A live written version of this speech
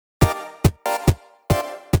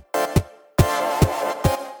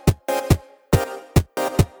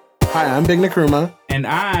Hi, I'm Big Nkrumah. And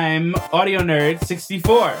I'm Audio Nerd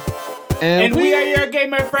 64. And we are your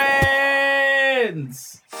gamer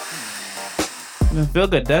friends. Doesn't feel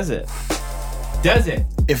good, does it? Does it?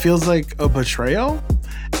 It feels like a betrayal,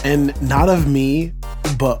 and not of me,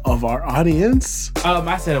 but of our audience.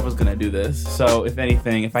 I said I was gonna do this, so if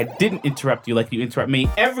anything, if I didn't interrupt you like you interrupt me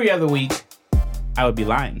every other week, I would be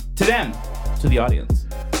lying to them, to the audience.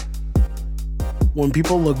 When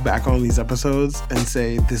people look back on these episodes and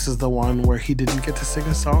say, this is the one where he didn't get to sing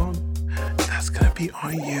a song, that's gonna be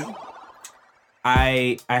on you.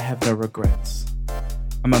 I have no regrets.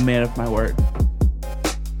 I'm a man of my word.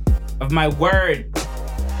 Of my word.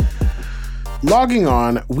 Logging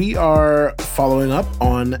on, we are following up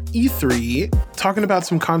on E3, talking about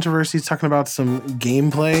some controversies, talking about some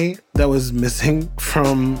gameplay that was missing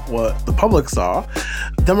from what the public saw.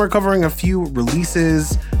 Then we're covering a few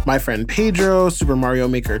releases, My Friend Pedro, Super Mario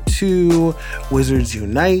Maker 2, Wizards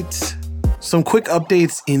Unite, some quick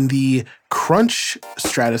updates in the crunch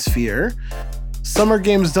stratosphere, Summer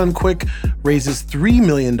Games Done Quick raises $3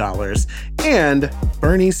 million, and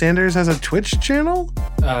Bernie Sanders has a Twitch channel?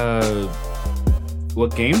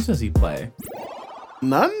 What games does he play?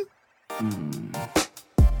 None? In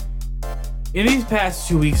these past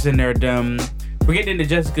 2 weeks in nerddom, we're getting into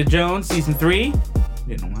Jessica Jones Season 3.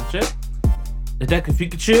 Didn't watch it. Detective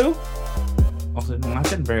Pikachu. Also didn't watch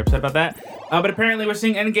it. I'm very upset about that. But apparently we're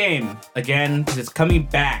seeing Endgame again, because it's coming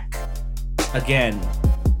back again.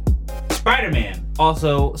 Spider-Man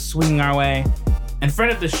also swinging our way. And friend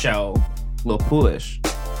of the show, Lil Poolish,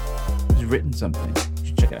 has written something. You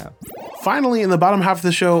should check it out. Finally, in the bottom half of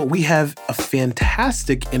the show, we have a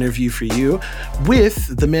fantastic interview for you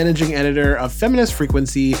with the managing editor of Feminist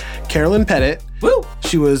Frequency, Carolyn Pettit. Woo!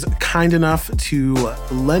 She was kind enough to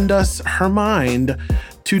lend us her mind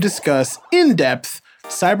to discuss in depth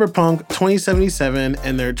Cyberpunk 2077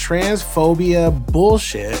 and their transphobia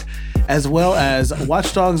bullshit, as well as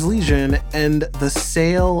Watch Dogs Legion and the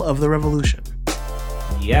sale of the revolution.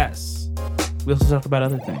 Yes. We also talked about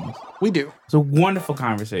other things. We do. It's a wonderful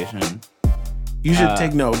conversation. You should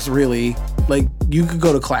take notes, really. Like, you could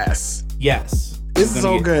go to class. Yes. It's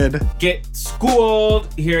so good. Get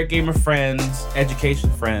schooled here at Gamer Friends, Education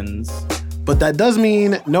Friends. But that does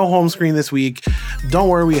mean no home screen this week. Don't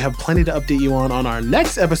worry, we have plenty to update you on our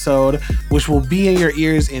next episode, which will be in your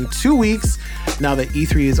ears in 2 weeks, now that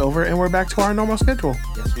E3 is over and we're back to our normal schedule.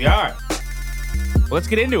 Yes, we are. Let's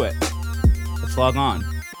get into it. Let's log on.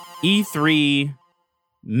 E3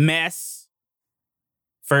 mess.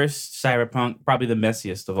 First Cyberpunk, probably the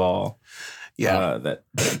messiest of all. Yeah.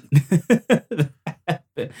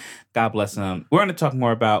 God bless them. We're going to talk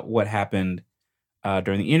more about what happened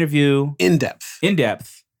during the interview. In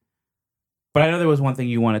depth. But I know there was one thing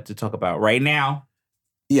you wanted to talk about right now.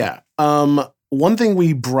 Yeah. One thing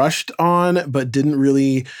we brushed on but didn't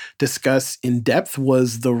really discuss in depth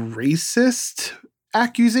was the racist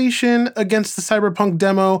accusation against the Cyberpunk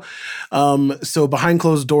demo. So behind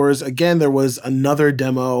closed doors, again, there was another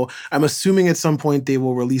demo. I'm assuming at some point they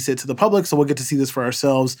will release it to the public, so we'll get to see this for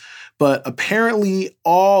ourselves. But apparently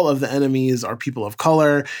all of the enemies are people of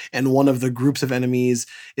color, and one of the groups of enemies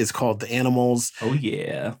is called the Animals. Oh,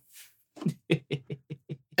 yeah.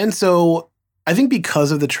 And so I think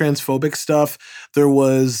because of the transphobic stuff, there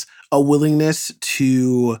was a willingness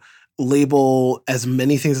to label as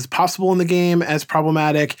many things as possible in the game as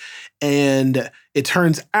problematic. And it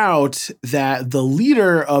turns out that the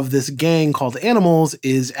leader of this gang called Animals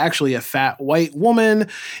is actually a fat white woman.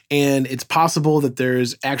 And it's possible that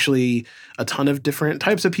there's actually a ton of different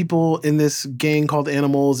types of people in this gang called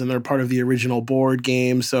Animals, and they're part of the original board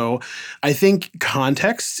game. So I think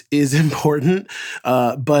context is important.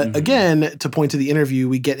 But again, to point to the interview,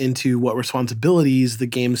 we get into what responsibilities the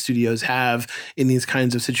game studios have in these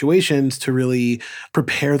kinds of situations to really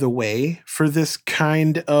prepare the way for this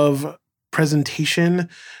kind of presentation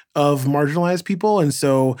of marginalized people. And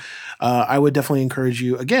so I would definitely encourage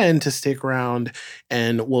you, again, to stick around,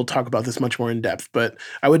 and we'll talk about this much more in depth. But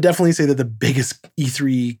I would definitely say that the biggest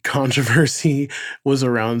E3 controversy was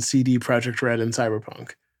around CD Projekt Red and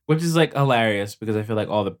Cyberpunk. Which is like hilarious, because I feel like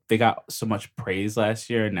they got so much praise last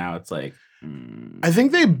year, and now it's like... I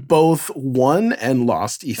think they both won and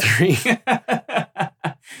lost E3.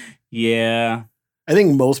 Yeah. I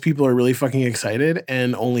think most people are really fucking excited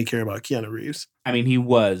and only care about Keanu Reeves. I mean, he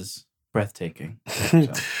was breathtaking.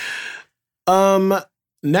 So.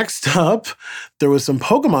 Next up, there was some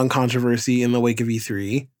Pokemon controversy in the wake of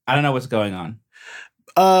E3. I don't know what's going on.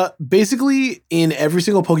 Basically, in every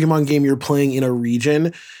single Pokemon game you're playing in a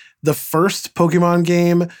region, the first Pokemon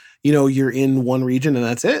game you're in one region and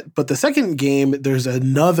that's it. But the second game, there's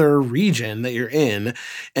another region that you're in,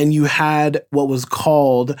 and you had what was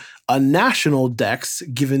called a national dex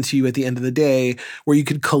given to you at the end of the day, where you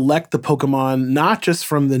could collect the Pokemon not just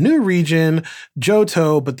from the new region,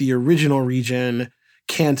 Johto, but the original region,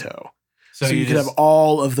 Kanto. So you could have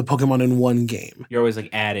all of the Pokemon in one game. You're always like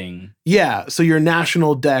adding. Yeah. So your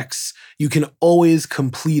national dex, you can always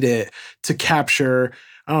complete it to capture,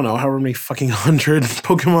 I don't know, however many fucking 100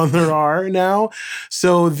 Pokemon there are now.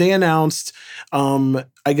 So they announced,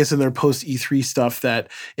 I guess in their post E3 stuff, that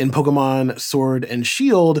in Pokemon Sword and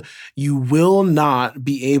Shield, you will not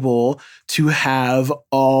be able to have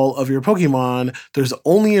all of your Pokemon. There's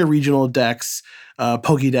only a regional dex,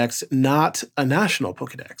 Pokédex, not a national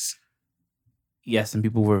Pokédex. Yes, and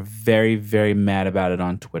people were very, very mad about it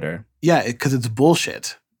on Twitter. Yeah, because it's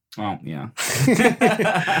bullshit. Oh, yeah.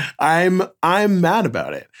 I'm mad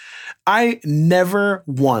about it. I never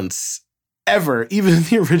once, ever, even in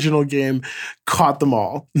the original game, caught them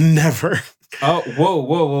all. Never. Oh,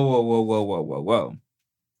 whoa.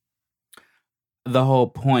 The whole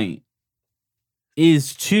point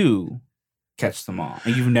is to catch them all.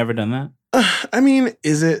 And you've never done that? I mean,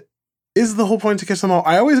 is the whole point to catch them all?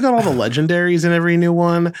 I always got all the legendaries in every new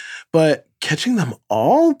one, but catching them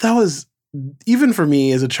all? That was, even for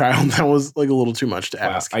me as a child, that was like a little too much to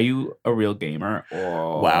ask. Are you a real gamer?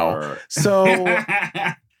 Or... Wow. So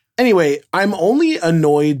anyway, I'm only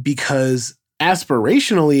annoyed because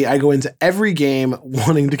aspirationally, I go into every game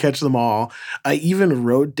wanting to catch them all. I even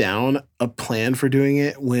wrote down a plan for doing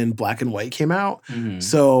it when Black and White came out. Mm-hmm.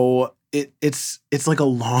 So it's like a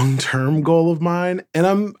long-term goal of mine, and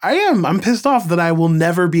I'm pissed off that I will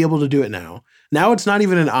never be able to do it now. Now it's not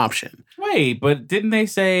even an option. Wait, but didn't they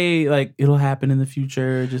say like it'll happen in the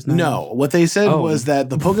future? Just now? No, what they said was that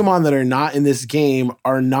the Pokemon that are not in this game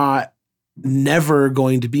are not never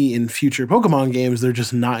going to be in future Pokemon games. They're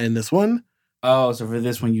just not in this one. Oh, so for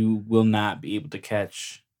this one you will not be able to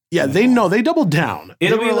catch. Yeah, they know. They doubled down.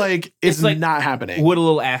 It'll be like it's like not happening. With a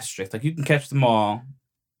little asterisk, like you can catch them all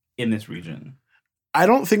in this region. I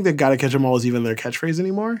don't think that "gotta catch them all" is even their catchphrase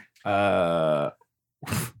anymore.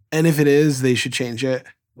 And if it is, they should change it.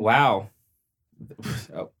 Wow.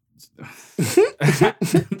 Oh.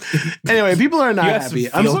 Anyway, people are not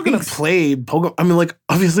happy. I'm still gonna play Pokemon. I mean, like,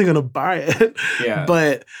 obviously gonna buy it. Yeah.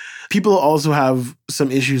 But people also have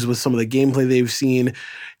some issues with some of the gameplay they've seen.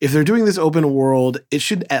 If they're doing this open world, it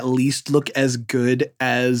should at least look as good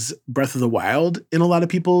as Breath of the Wild in a lot of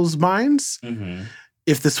people's minds. Mm-hmm.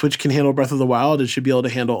 If the Switch can handle Breath of the Wild, it should be able to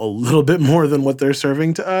handle a little bit more than what they're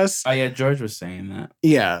serving to us. Oh, yeah, George was saying that.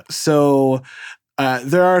 Yeah, so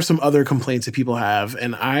there are some other complaints that people have,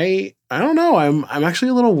 and I don't know. I'm actually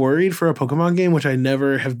a little worried for a Pokemon game, which I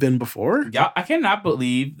never have been before. Yeah, I cannot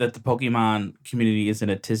believe that the Pokemon community is in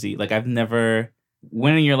a tizzy. Like, I've never...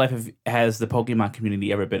 When in your life has the Pokemon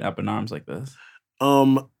community ever been up in arms like this?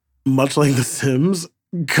 Much like The Sims,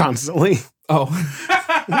 constantly. Oh.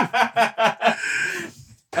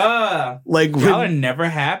 Like y'all are never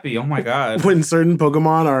happy. Oh my god. When certain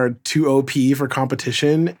Pokemon are too OP for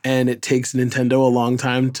competition and it takes Nintendo a long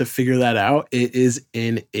time to figure that out, it is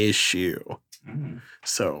an issue.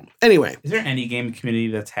 So anyway. Is there any game community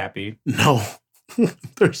that's happy? No.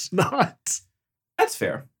 There's not. That's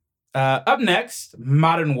fair. Up next,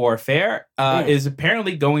 Modern Warfare is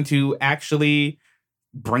apparently going to actually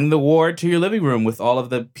bring the war to your living room with all of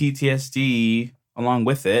the PTSD along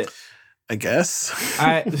with it. I guess.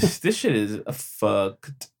 This shit is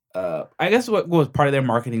fucked up. I guess what was part of their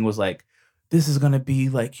marketing was like, this is going to be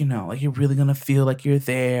like, you know, like you're really going to feel like you're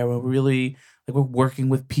there. We're really, like we're working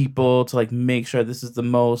with people to like make sure this is the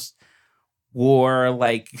most war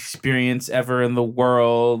like experience ever in the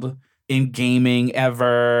world, in gaming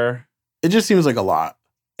ever. It just seems like a lot.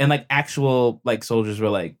 And like actual like soldiers were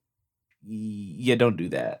like, yeah, don't do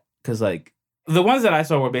that. Because like the ones that I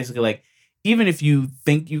saw were basically like, even if you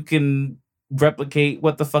think you can replicate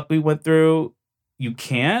what the fuck we went through, you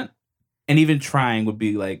can't. And even trying would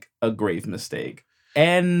be like a grave mistake.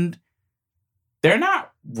 And they're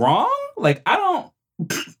not wrong. Like, I don't,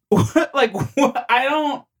 like, I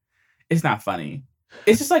don't, it's not funny.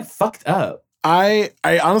 It's just like fucked up. I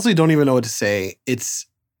honestly don't even know what to say. It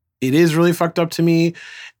is really fucked up to me.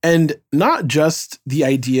 And not just the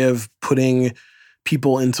idea of putting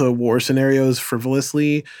people into war scenarios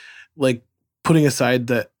frivolously, like putting aside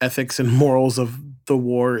the ethics and morals of the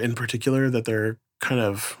war in particular that they're kind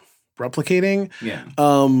of replicating. Yeah.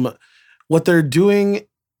 What they're doing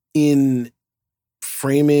in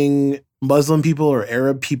framing Muslim people or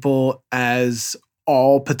Arab people as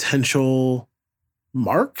all potential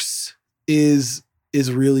marks is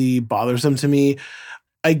really bothersome to me.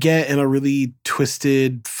 I get in a really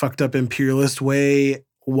twisted, fucked up imperialist way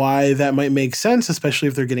why that might make sense, especially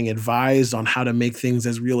if they're getting advised on how to make things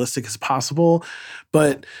as realistic as possible.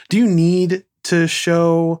 But do you need to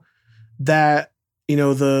show that,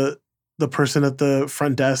 the person at the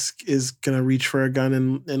front desk is going to reach for a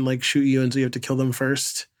gun and like shoot you, and so you have to kill them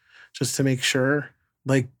first just to make sure?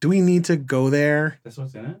 Like, do we need to go there? That's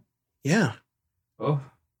what's in it? Yeah. Oh,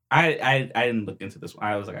 I didn't look into this one.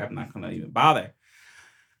 I was like, I'm not going to even bother.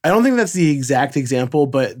 I don't think that's the exact example,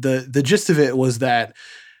 but the gist of it was that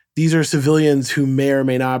these are civilians who may or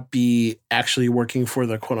may not be actually working for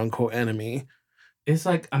the quote unquote enemy. It's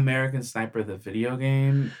like American Sniper, the video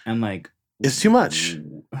game, and like... It's too much.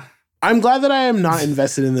 I'm glad that I am not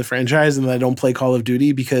invested in the franchise and that I don't play Call of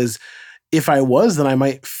Duty, because if I was, then I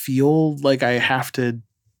might feel like I have to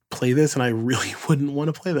play this, and I really wouldn't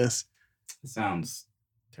want to play this. It sounds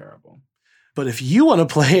terrible. But if you want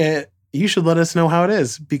to play it, you should let us know how it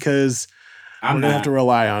is, because we're going to have to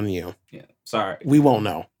rely on you. Yeah, sorry. We won't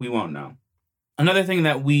know. We won't know. Another thing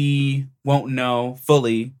that we won't know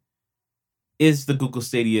fully is the Google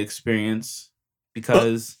Stadia experience,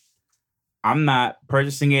 because I'm not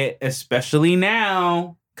purchasing it, especially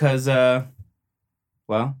now, because,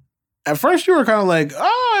 well... At first you were kind of like,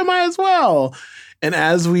 oh, I might as well. And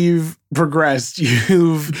as we've progressed,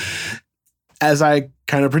 you've, as I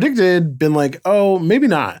kind of predicted, been like, oh, maybe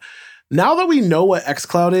not. Now that we know what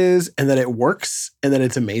xCloud is and that it works and that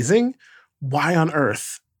it's amazing, why on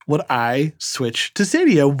earth would I switch to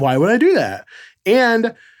Stadia? Why would I do that?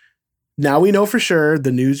 And now we know for sure,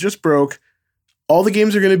 the news just broke, all the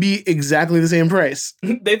games are going to be exactly the same price.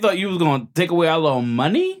 They thought you was going to take away our little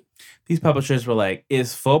money? These publishers were like,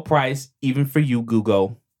 it's full price even for you,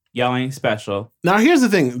 Google. Y'all ain't special. Now, here's the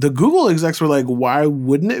thing. The Google execs were like, why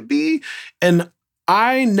wouldn't it be? And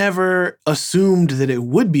I never assumed that it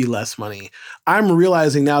would be less money. I'm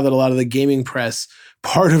realizing now that a lot of the gaming press,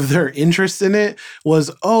 part of their interest in it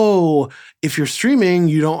was, oh, if you're streaming,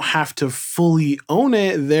 you don't have to fully own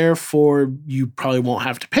it. Therefore, you probably won't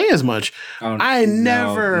have to pay as much. Oh, I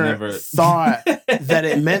never thought that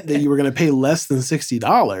it meant that you were going to pay less than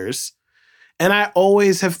 $60. And I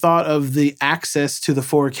always have thought of the access to the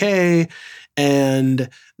 4K and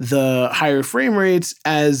the higher frame rates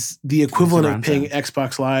as the equivalent of paying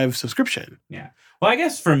Xbox Live subscription. Yeah. Well, I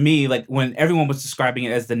guess for me, like when everyone was describing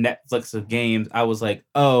it as the Netflix of games, I was like,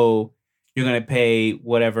 oh, you're going to pay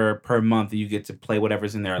whatever per month that you get to play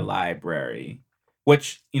whatever's in their library,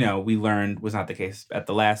 which, we learned was not the case at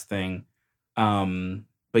the last thing.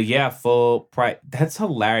 But yeah, full price. That's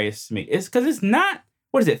hilarious to me. It's because it's not,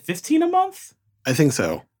 what is it, $15 a month? I think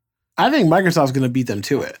so. I think Microsoft's going to beat them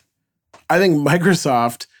to it. I think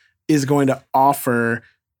Microsoft is going to offer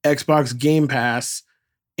Xbox Game Pass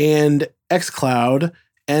and xCloud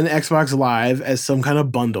and Xbox Live as some kind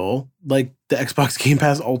of bundle, like the Xbox Game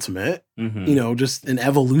Pass Ultimate, just an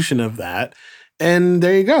evolution of that. And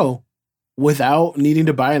there you go. Without needing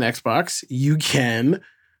to buy an Xbox, you can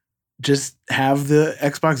just have the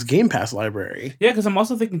Xbox Game Pass library. Yeah, because I'm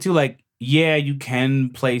also thinking too, like, yeah, you can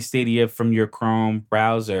play Stadia from your Chrome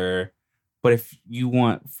browser, but if you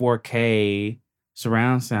want 4K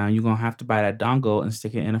surround sound, you're going to have to buy that dongle and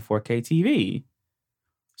stick it in a 4K TV.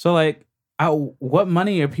 So, like, what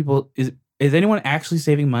money are people... Is anyone actually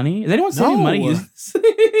saving money? Is anyone saving money using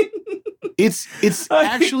this? It's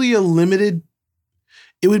actually a limited...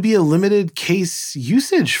 It would be a limited case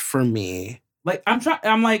usage for me. Like,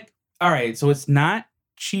 I'm like, all right, so it's not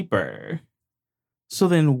cheaper. So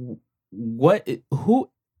then who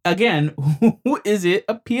is it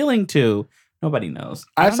appealing to? Nobody knows.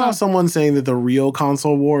 I saw someone saying that the real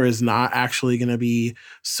console war is not actually going to be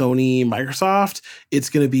Sony, Microsoft.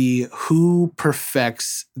 It's going to be who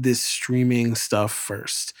perfects this streaming stuff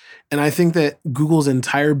first. And I think that Google's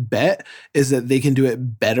entire bet is that they can do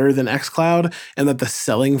it better than xCloud, and that the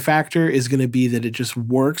selling factor is going to be that it just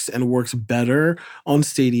works and works better on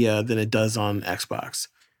Stadia than it does on Xbox.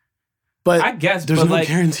 But I guess there's no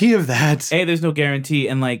guarantee of that. There's no guarantee.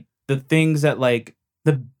 And like the things that like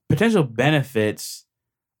the potential benefits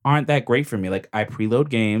aren't that great for me. Like I preload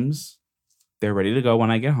games. They're ready to go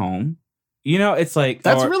when I get home. It's like...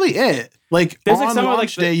 That's really it. Like there's on like some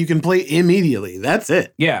launch day, you can play immediately. That's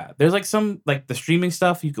it. Yeah. There's like some... Like the streaming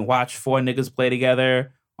stuff, you can watch 4 niggas play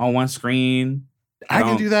together on one screen. I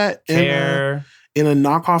can do that in a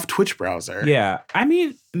knockoff Twitch browser. Yeah. I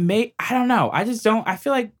mean, I don't know. I just don't... I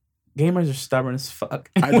feel like gamers are stubborn as fuck.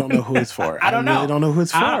 I don't know who it's for. I don't know. I don't know who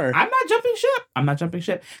it's for. I'm not jumping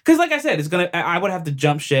ship. Because like I said, I would have to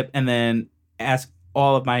jump ship and then ask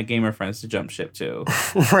all of my gamer friends to jump ship too.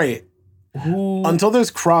 Right. Until there's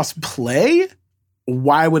cross play,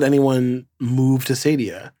 why would anyone move to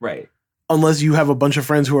Stadia? Right. Unless you have a bunch of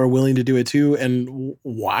friends who are willing to do it too. And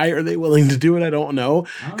why are they willing to do it? I don't know.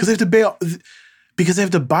 Because they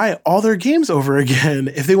have to buy all their games over again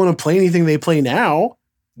if they want to play anything they play now.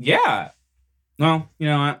 Yeah. Well,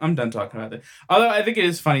 I'm done talking about it. Although I think it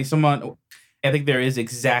is funny. I think there is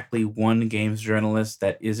exactly one games journalist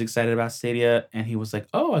that is excited about Stadia, and he was like,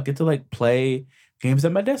 "Oh, I get to like play games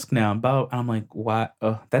at my desk now." And I'm like, "What?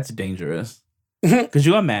 Oh, that's dangerous." Could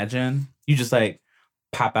you imagine? You just like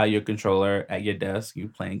pop out your controller at your desk, you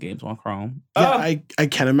playing games on Chrome. Yeah, I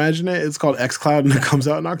can imagine it. It's called xCloud, and it comes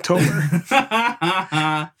out in October.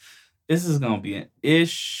 This is gonna be an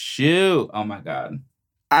issue. Oh my god.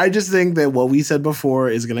 I just think that what we said before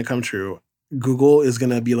is going to come true. Google is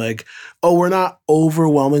going to be like, oh, we're not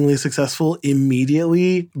overwhelmingly successful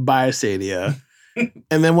immediately. Buy Stadia.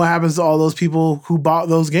 And then what happens to all those people who bought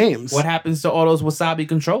those games? What happens to all those Wasabi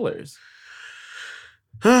controllers?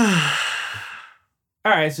 All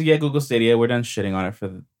right, so yeah, Google Stadia. We're done shitting on it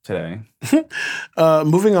for today.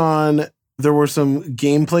 Moving on. There were some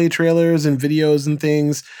gameplay trailers and videos and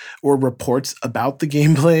things, or reports about the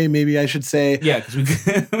gameplay, maybe I should say. Yeah,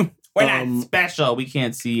 because we're not special. We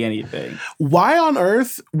can't see anything. Why on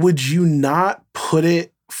earth would you not put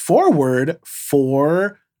it forward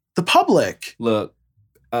for the public? Look,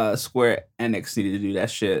 Square Enix needed to do that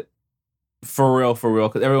shit. For real,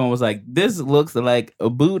 because everyone was like, this looks like a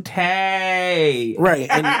bootay. Right.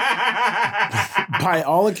 And by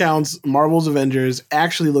all accounts, Marvel's Avengers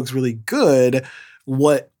actually looks really good.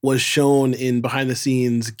 What was shown in behind the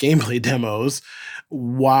scenes gameplay demos,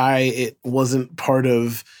 why it wasn't part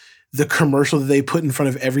of the commercial that they put in front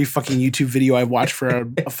of every fucking YouTube video I've watched for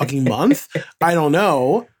a fucking month, I don't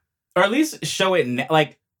know. Or at least show it.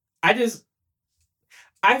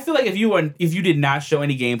 I feel like if you did not show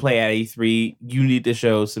any gameplay at E3, you need to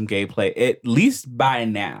show some gameplay at least by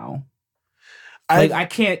now. I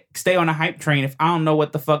can't stay on a hype train if I don't know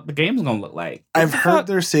what the fuck the game's gonna look like. I've heard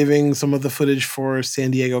they're saving some of the footage for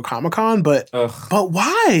San Diego Comic-Con, but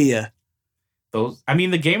why?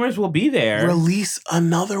 The gamers will be there. Release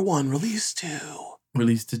another one. Release 2.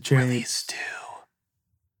 Release 2. Release 2.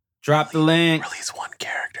 Drop the link. Release one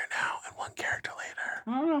character now and one character later.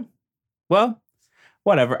 I don't know. Well,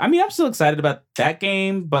 whatever. I'm still excited about that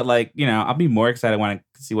game, but I'll be more excited when I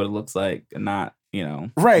see what it looks like and not,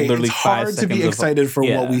 right. Literally it's hard to be excited for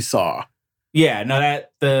what we saw. Yeah, no,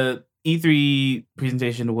 that the E3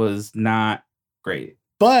 presentation was not great.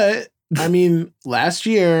 But last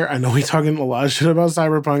year, I know we're talking a lot of shit about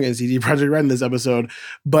Cyberpunk and CD Projekt Red in this episode,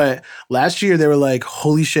 but last year they were like,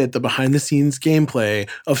 holy shit, the behind the scenes gameplay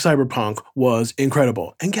of Cyberpunk was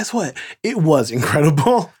incredible. And guess what? It was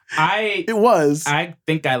incredible. It was. I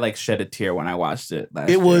think I shed a tear when I watched it last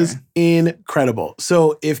year. It was incredible.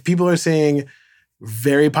 So if people are saying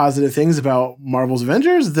very positive things about Marvel's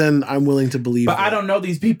Avengers, then I'm willing to believe But that. I don't know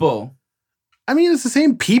these people. It's the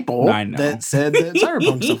same people that said that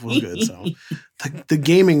Cyberpunk stuff was good. So the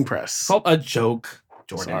gaming press. Called a joke,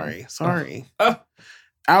 Jordan. Sorry.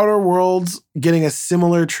 Outer Worlds getting a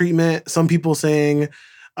similar treatment. Some people saying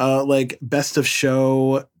best of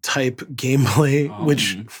show type gameplay,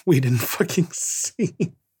 which we didn't fucking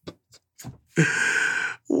see.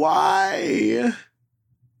 Why?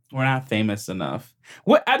 We're not famous enough.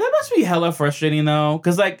 What that must be hella frustrating though,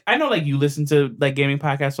 because I know you listen to gaming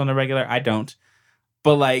podcasts on the regular. I don't,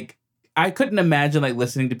 but I couldn't imagine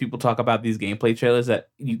listening to people talk about these gameplay trailers or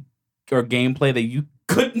gameplay that you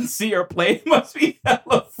couldn't see or play. It must be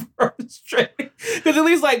hella frustrating. Because at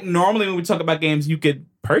least normally when we talk about games, you could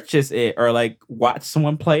purchase it or watch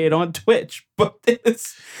someone play it on Twitch. But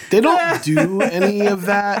they don't do any of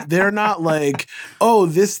that. They're not oh,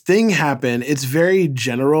 this thing happened. It's very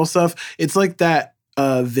general stuff. It's like that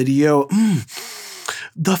video.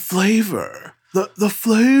 The flavor. The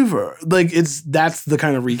flavor. That's the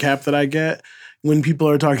kind of recap that I get when people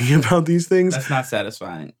are talking about these things. That's not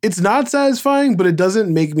satisfying. It's not satisfying, but it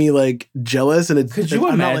doesn't make me jealous, and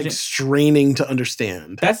I'm not straining to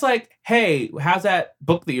understand. That's hey, how's that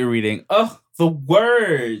book that you're reading? Ugh, the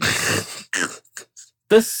words.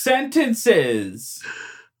 The sentences.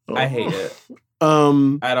 I hate it.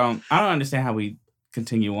 I don't understand how we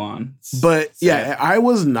continue on. But yeah, I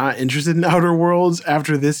was not interested in Outer Worlds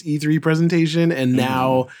after this E3 presentation, and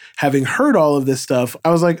now having heard all of this stuff, I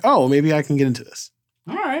was like, oh, maybe I can get into this.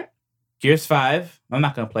 All right. Gears 5. I'm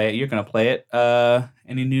not going to play it. You're going to play it.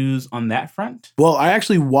 Any news on that front? Well, I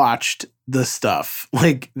actually watched the stuff.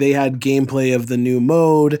 They had gameplay of the new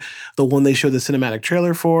mode, the one they showed the cinematic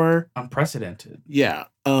trailer for. Unprecedented. Yeah.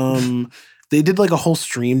 they did like a whole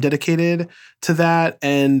stream dedicated to that.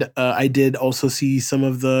 And I did also see some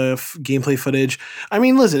of the gameplay footage. I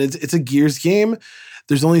mean, listen, it's a Gears game.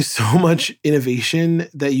 There's only so much innovation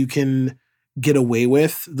that you can get away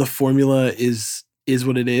with. The formula is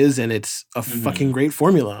what it is, and it's a fucking great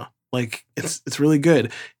formula. Like it's really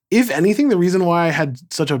good. If anything, the reason why I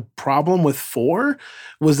had such a problem with 4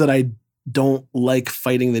 was that I don't like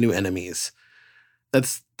fighting the new enemies.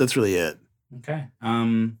 That's really it. Okay.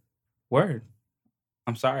 Word.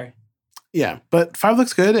 I'm sorry. Yeah, but 5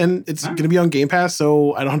 looks good, and it's going to be on Game Pass,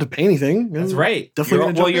 so I don't have to pay anything. That's right.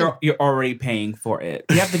 Definitely. You're already paying for it.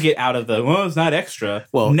 You have to get out of the it's not extra.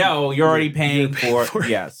 Well, no, you're already paying for it.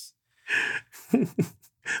 Yes.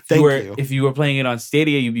 Thank you. If you were playing it on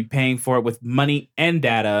Stadia, you'd be paying for it with money and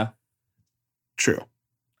data. True.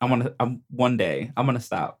 One day I'm gonna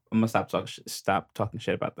stop. I'm gonna stop talking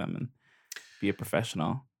shit about them and be a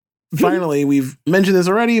professional. Finally, we've mentioned this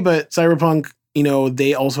already, but Cyberpunk,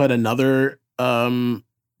 they also had another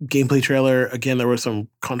gameplay trailer. Again, there was some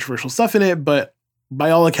controversial stuff in it, but by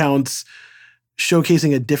all accounts,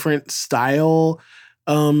 showcasing a different style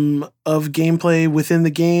of gameplay within the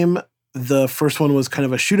game. The first one was kind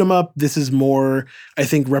of a shoot 'em up. This is more, I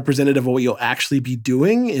think, representative of what you'll actually be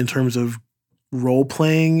doing in terms of role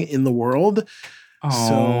playing in the world. Aww.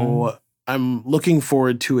 So I'm looking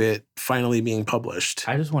forward to it finally being published.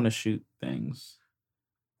 I just want to shoot things.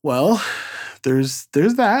 Well, there's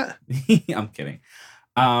that. I'm kidding.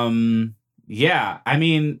 Yeah, I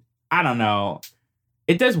mean, I don't know.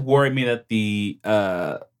 It does worry me that the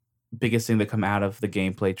biggest thing that come out of the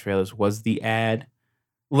gameplay trailers was the ad.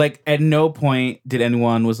 Like, at no point did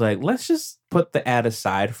anyone was like, let's just put the ad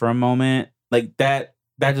aside for a moment. Like, that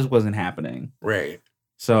just wasn't happening. Right.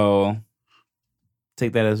 So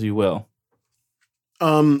take that as you will.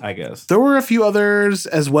 I guess. There were a few others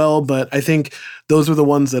as well, but I think those were the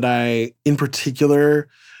ones that I, in particular,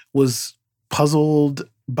 was puzzled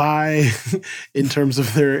by in terms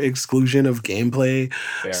of their exclusion of gameplay.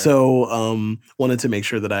 Fair. So wanted to make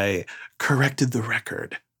sure that I corrected the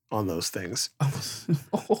record on those things.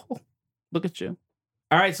 Look at you.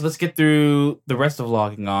 All right, so let's get through the rest of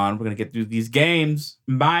Logging On. We're going to get through these games.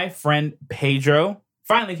 My Friend Pedro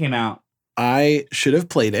finally came out. I should have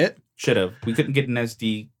played it. Should have. We couldn't get a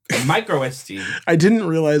micro SD. I didn't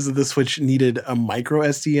realize that the Switch needed a micro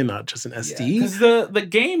SD and not just an SD. Because the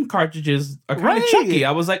game cartridges are kind of chunky.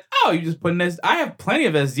 I was like, oh, you just put an SD. I have plenty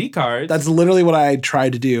of SD cards. That's literally what I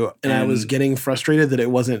tried to do. And I was getting frustrated that it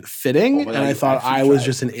wasn't fitting. And I thought I was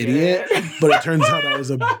just an idiot. But it turns out I was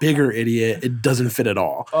a bigger idiot. It doesn't fit at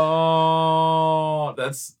all. Oh,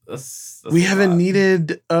 that's we haven't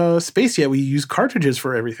needed space yet. We use cartridges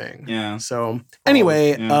for everything. Yeah. So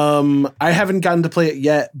anyway, I haven't gotten to play it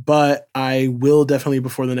yet, but I will definitely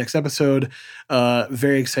before the next episode.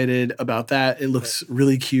 Very excited about that. It looks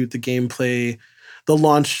really cute. The gameplay, the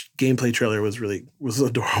launch gameplay trailer was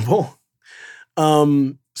adorable.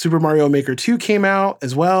 Super Mario Maker 2 came out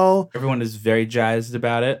as well. Everyone is very jazzed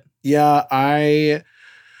about it. Yeah,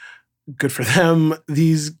 good for them.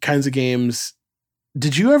 These kinds of games.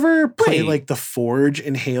 Did you ever play like the Forge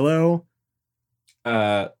in Halo?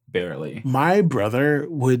 Barely. My brother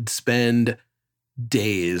would spend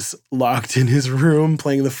days locked in his room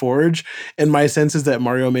playing the Forge, and my sense is that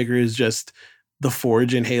Mario Maker is just the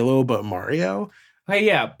Forge in Halo, but Mario. Hey,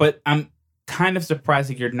 yeah, but I'm kind of surprised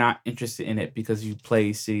that you're not interested in it because you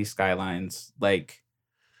play City Skylines like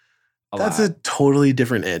That's a totally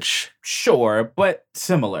different itch. Sure, but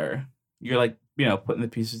similar. You're like, putting the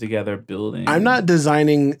pieces together, building. I'm not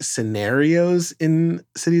designing scenarios in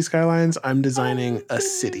City Skylines. I'm designing a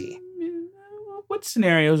city. What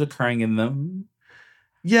scenarios occurring in them?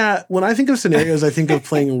 Yeah, when I think of scenarios, I think of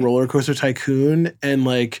playing Roller Coaster Tycoon and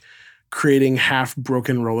like creating half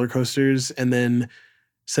broken roller coasters and then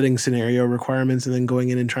setting scenario requirements and then going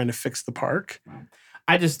in and trying to fix the park.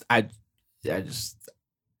 I just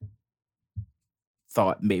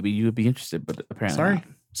thought maybe you would be interested, but apparently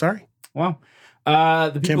Sorry. Well,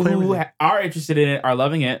 the people who are interested in it are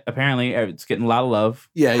loving it. Apparently, it's getting a lot of love.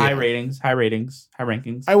 Yeah, high ratings, high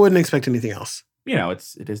rankings. I wouldn't expect anything else.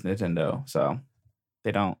 It is Nintendo, so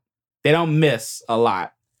they don't miss a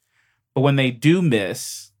lot. But when they do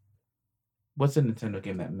miss, what's a Nintendo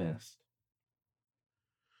game that missed?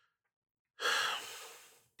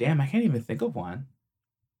 Damn, I can't even think of one.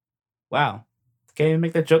 Wow, can't even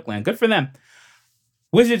make that joke land. Good for them.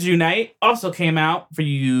 Wizards Unite also came out for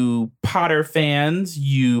you Potter fans,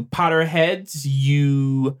 you Potterheads,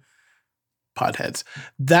 you Potheads.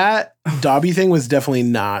 That Dobby thing was definitely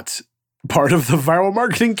not part of the viral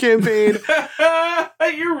marketing campaign.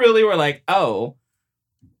 You really were like, oh,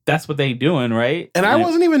 that's what they doing, right? And I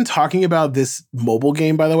wasn't even talking about this mobile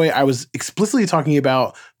game, by the way. I was explicitly talking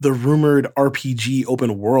about the rumored RPG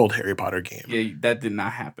open world Harry Potter game. Yeah, that did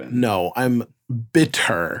not happen. No, I'm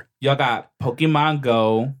bitter. Y'all got Pokemon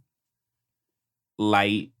Go,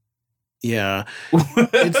 Light. Yeah.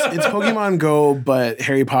 It's Pokemon Go, but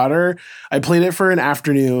Harry Potter. I played it for an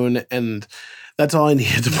afternoon, and that's all I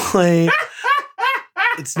needed to play.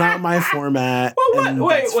 It's not my format. Well,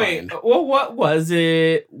 wait. Well, what was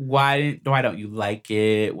it? Why don't you like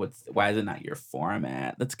it? Why is it not your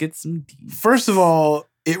format? Let's get some deep. First of all,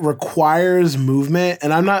 it requires movement,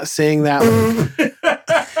 and I'm not saying that.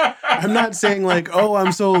 I'm not saying like, oh,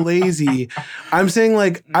 I'm so lazy. I'm saying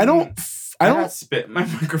like, I don't spit in my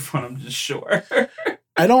microphone. I'm just sure.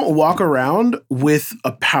 I don't walk around with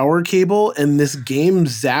a power cable, and this game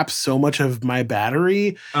zaps so much of my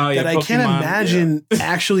battery that I can't imagine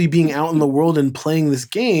actually being out in the world and playing this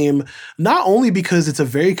game. Not only because it's a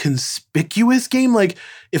very conspicuous game, like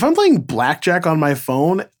if I'm playing blackjack on my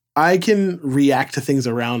phone, I can react to things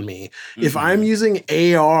around me. Mm-hmm. If I'm using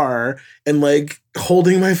AR and like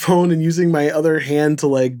holding my phone and using my other hand to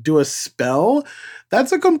like do a spell,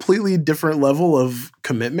 that's a completely different level of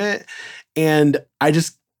commitment. And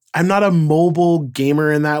I'm not a mobile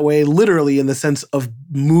gamer in that way, literally in the sense of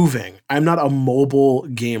moving. I'm not a mobile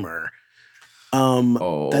gamer.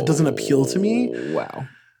 That doesn't appeal to me. Wow.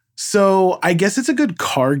 So I guess it's a good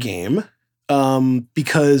car game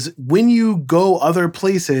because when you go other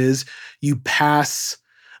places, you pass,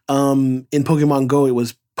 in Pokemon Go, it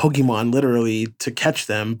was Pokemon literally to catch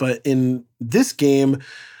them. But in this game,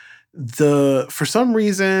 for some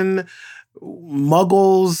reason,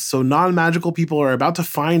 Muggles, so non-magical people, are about to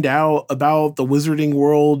find out about the wizarding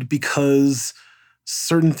world because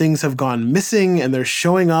certain things have gone missing and they're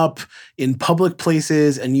showing up in public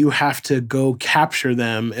places, and you have to go capture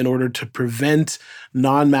them in order to prevent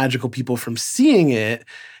non-magical people from seeing it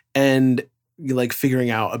and like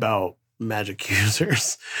figuring out about magic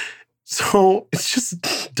users. So it's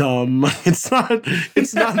just dumb. It's not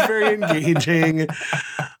very engaging.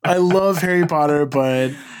 I love Harry Potter,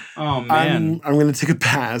 but oh man, I'm gonna take a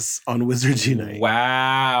pass on Wizards Unite.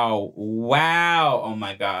 Wow. Oh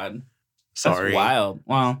my god. Sorry. That's wild.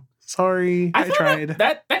 Well, sorry. I tried.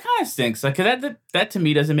 That kind of stinks. Like, 'cause that to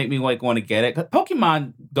me doesn't make me like want to get it.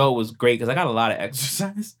 Pokemon Go was great because I got a lot of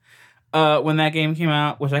exercise when that game came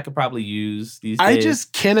out, which I could probably use these days. I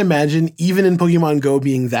just can't imagine even in Pokemon Go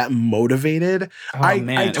being that motivated.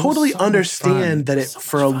 I totally understand that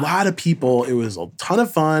for a lot of people, it was a ton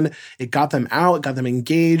of fun. It got them out, it got them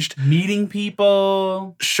engaged. Meeting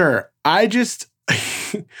people. Sure. I just...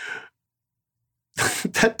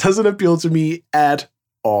 that doesn't appeal to me at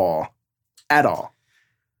all. At all.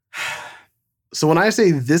 So when I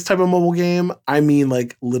say this type of mobile game, I mean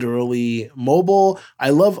like literally mobile.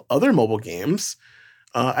 I love other mobile games.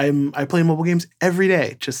 I play mobile games every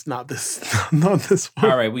day, just not this one.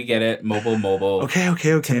 All right, we get it. Mobile.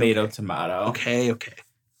 Okay. Tomato. Okay.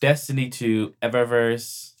 Destiny 2,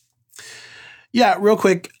 Eververse. Yeah, real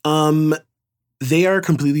quick. They are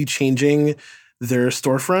completely changing their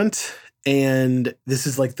storefront. And this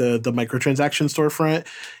is like the microtransaction storefront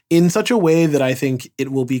in such a way that I think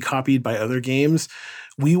it will be copied by other games.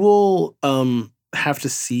 We will have to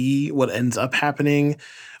see what ends up happening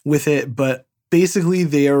with it. But basically,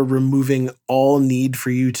 they are removing all need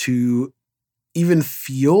for you to even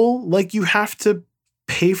feel like you have to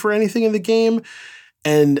pay for anything in the game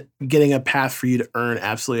and getting a path for you to earn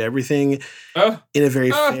absolutely everything in a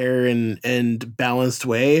very fair and balanced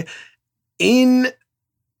way. In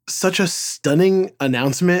such a stunning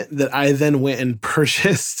announcement that I then went and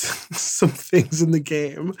purchased some things in the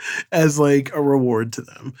game as like a reward to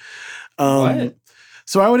them. What?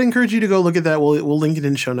 So I would encourage you to go look at that. We'll link it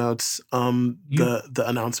in show notes. The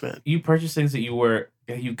announcement. You purchased things that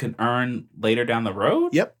you can earn later down the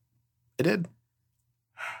road? Yep, I did.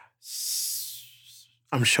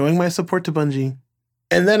 I'm showing my support to Bungie.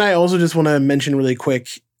 And then I also just want to mention really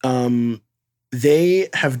quick, they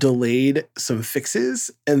have delayed some fixes,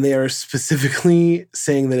 and they are specifically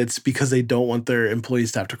saying that it's because they don't want their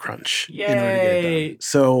employees to have to crunch in order to get it done.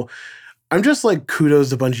 So I'm just like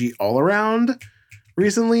kudos to Bungie all around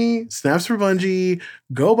recently. Snaps for Bungie,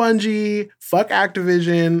 go Bungie, fuck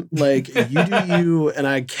Activision. Like, you do you, and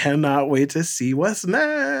I cannot wait to see what's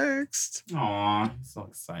next. Aw, so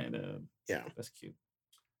excited. Yeah. That's cute.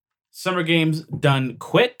 Summer Games done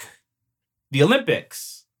quick. The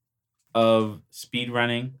Olympics of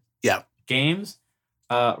speedrunning games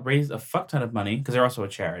raised a fuck ton of money because they're also a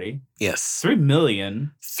charity. Yes. $3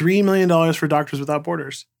 million for Doctors Without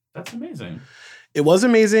Borders. That's amazing. It was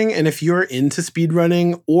amazing. And if you're into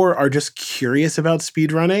speedrunning or are just curious about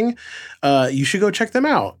speedrunning, you should go check them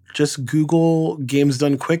out. Just Google Games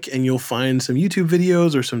Done Quick and you'll find some YouTube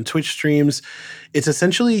videos or some Twitch streams. It's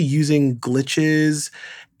essentially using glitches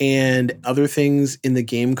and other things in the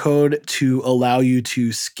game code to allow you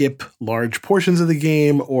to skip large portions of the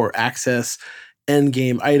game or access end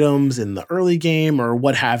game items in the early game or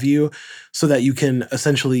what have you, so that you can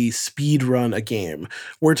essentially speed run a game.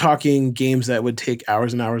 We're talking games that would take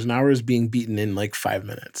hours and hours and hours being beaten in like 5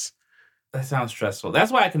 minutes. That sounds stressful.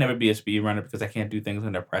 That's why I can never be a speedrunner, because I can't do things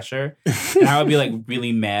under pressure. And I would be like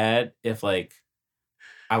really mad if like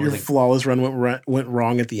I was Your like flawless run went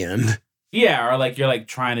wrong at the end. Yeah, or like you're like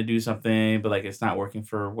trying to do something, but like it's not working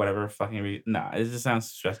for whatever fucking reason. Nah, it just sounds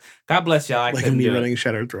stressful. God bless y'all. I Like couldn't me do running it.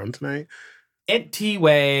 Shattered Throne tonight.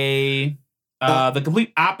 Way, the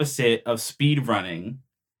complete opposite of speed running.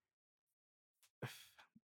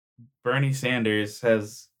 Bernie Sanders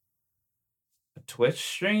has a Twitch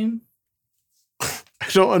stream. I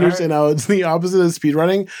don't understand how it's the opposite of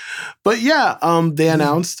speedrunning. But yeah, they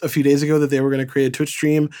announced a few days ago that they were going to create a Twitch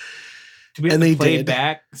stream. To be able And to they play did.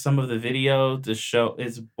 back some of the video to show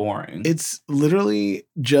it's boring. It's literally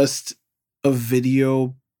just a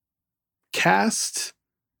video cast.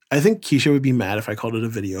 I think Keisha would be mad if I called it a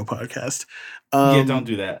video podcast. Yeah, don't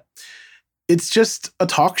do that. It's just a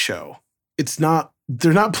talk show.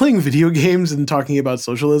 They're not playing video games and talking about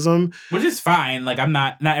socialism. Which is fine. Like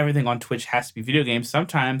not everything on Twitch has to be video games.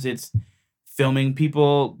 Sometimes it's filming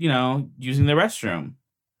people, using the restroom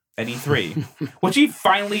at E3, which he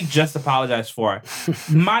finally just apologized for.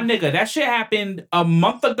 My nigga, that shit happened a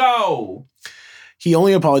month ago. He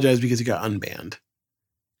only apologized because he got unbanned.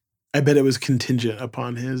 I bet it was contingent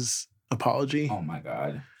upon his apology. Oh my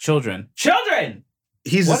God. Children.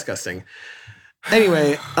 He's What? disgusting.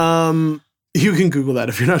 Anyway, you can Google that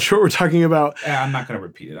if you're not sure what we're talking about. Yeah, I'm not going to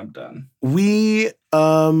repeat it. I'm done. We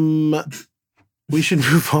should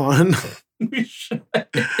move on. We should.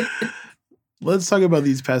 Let's talk about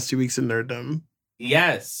these past 2 weeks in nerddom,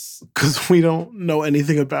 Yes. because we don't know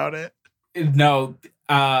anything about it. No,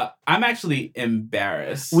 I'm actually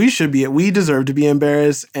embarrassed. We should be. We deserve to be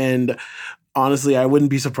embarrassed, and honestly, I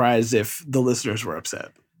wouldn't be surprised if the listeners were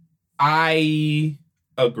upset. I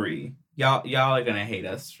agree. Y'all are gonna hate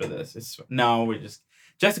us for this. We're just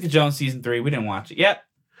Jessica Jones season 3. We didn't watch it yet.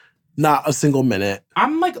 Not a single minute.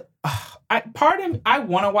 I'm like, I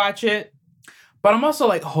want to watch it, but I'm also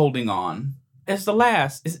like holding on. It's the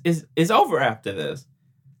last. It's over after this.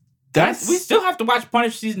 We still have to watch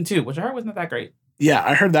Punished season 2, which I heard was not that great. Yeah,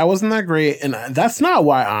 I heard that wasn't that great, and that's not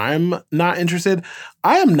why I'm not interested.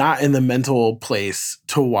 I am not in the mental place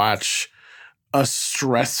to watch a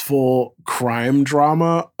stressful crime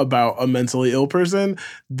drama about a mentally ill person.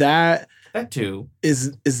 That too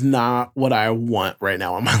is not what I want right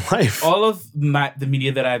now in my life. All of the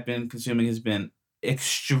media that I've been consuming has been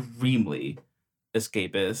extremely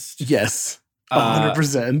escapist. Yes,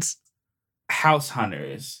 100%. House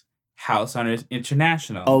Hunters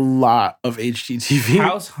International, A lot of HGTV.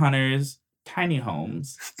 House Hunters Tiny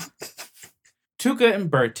Homes, Tuca and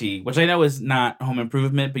Bertie, which I know is not Home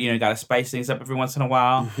Improvement, but you got to spice things up every once in a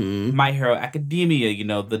while. Mhm. My Hero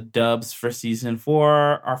Academia, the dubs for season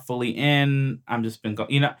 4 are fully in. I'm just been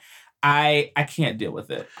going, I can't deal with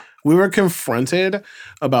it. We were confronted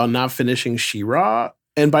about not finishing She-Ra.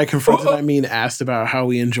 And by confronted, I mean asked about how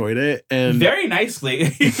we enjoyed it. And very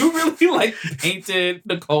nicely. You really painted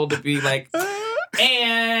Nicole to be like,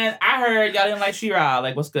 and I heard y'all didn't like She-Ra.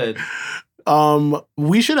 Like, what's good?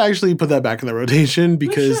 We should actually put that back in the rotation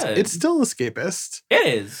because should. it's still escapist. It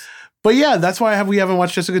is. But yeah, that's why we haven't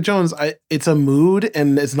watched Jessica Jones. It's a mood,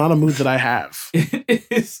 and it's not a mood that I have. It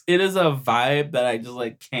is a vibe that I just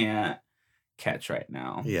can't catch right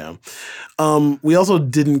now. Yeah. We also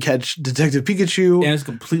didn't catch Detective Pikachu. And it's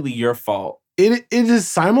completely your fault. It is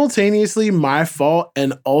simultaneously my fault,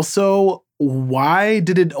 and also why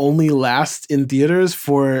did it only last in theaters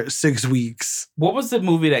for 6 weeks? What was the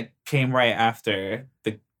movie that came right after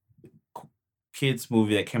the kids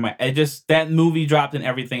movie that came out? That movie dropped and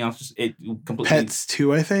everything else it completely. Pets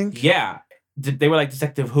 2, I think. Yeah. They were like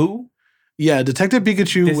Detective Who? Yeah, Detective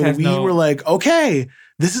Pikachu, This when has we no- were like, okay,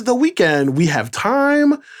 this is the weekend. We have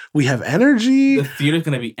time. We have energy. The theater's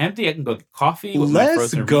going to be empty. I can go get coffee with my Let's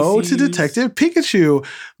frozen go Reese's. to Detective Pikachu.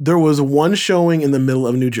 There was one showing in the middle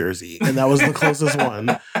of New Jersey, and that was the closest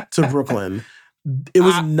one to Brooklyn. It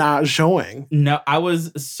was not showing. No, I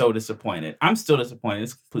was so disappointed. I'm still disappointed.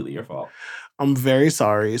 It's completely your fault. I'm very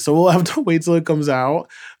sorry. So we'll have to wait till it comes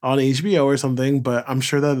out on HBO or something, but I'm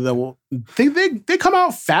sure that they come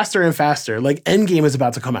out faster and faster. Like Endgame is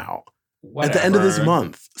about to come out at the end of this Whatever.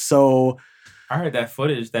 month. So I heard that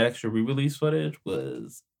footage, that extra re-release footage,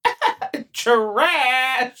 was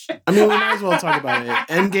trash. I mean, we might as well talk about it.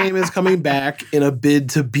 Endgame is coming back in a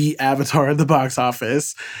bid to beat Avatar at the box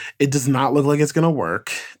office. It does not look like it's going to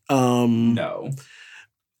work. No.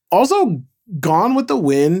 Also, Gone with the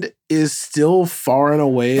Wind is still far and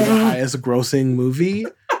away the highest grossing movie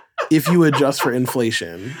if you adjust for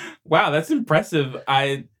inflation. Wow, that's impressive.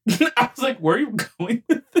 I was like, where are you going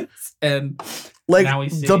with this? And like, now we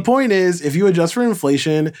see. The point is, if you adjust for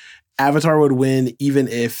inflation, Avatar would win even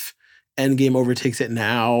if Endgame overtakes it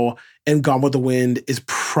now. And Gone with the Wind is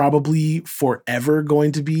probably forever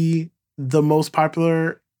going to be the most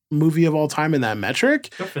popular movie of all time in that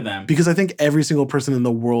metric. Good for them. Because I think every single person in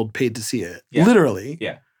the world paid to see it. Yeah. Literally.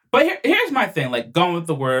 Yeah. But here's my thing. Like, Gone with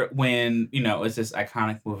the Wind, it's this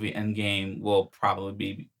iconic movie. Endgame will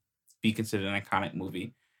probably be considered an iconic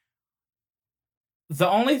movie. The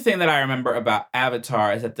only thing that I remember about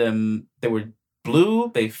Avatar is that they were blue.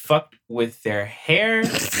 They fucked with their hair.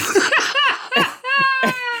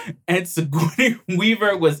 And Sigourney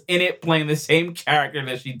Weaver was in it playing the same character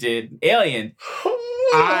that she did in Alien.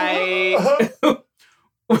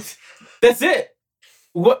 That's it.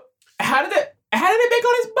 What? How did it make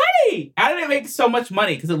all this money? How did it make so much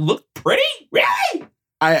money? Because it looked pretty? Really?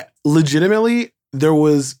 There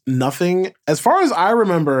was nothing, as far as I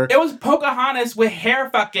remember. It was Pocahontas with hair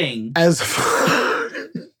fucking.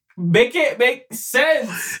 Make it make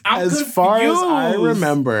sense. As far as I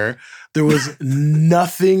remember, there was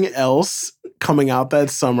nothing else coming out that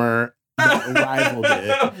summer that rivaled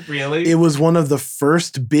it. Really? It was one of the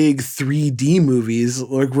first big 3D movies.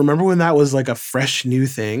 Like, remember when that was like a fresh new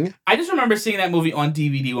thing? I just remember seeing that movie on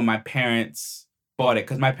DVD when my parents bought it.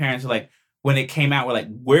 Because my parents were like, when it came out, we're like,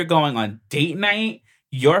 we're going on date night.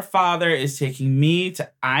 Your father is taking me to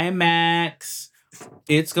IMAX.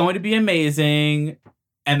 It's going to be amazing.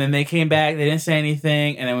 And then they came back. They didn't say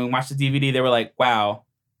anything. And then when we watched the DVD, they were like, wow,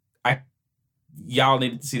 y'all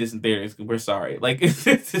needed to see this in theaters. We're sorry. Like,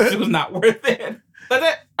 this was not worth it. That's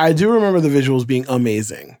it. I do remember the visuals being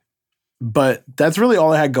amazing. But that's really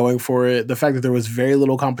all I had going for it. The fact that there was very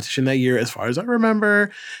little competition that year, as far as I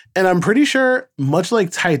remember. And I'm pretty sure, much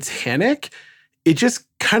like Titanic, it just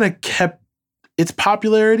kind of kept its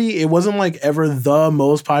popularity. It wasn't like ever the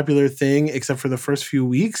most popular thing, except for the first few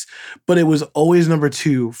weeks. But it was always number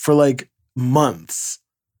 2 for like months.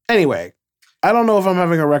 Anyway, I don't know if I'm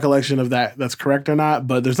having a recollection of that's correct or not,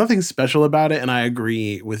 but there's nothing special about it. And I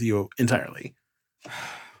agree with you entirely.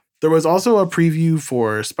 There was also a preview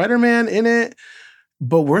for Spider-Man in it,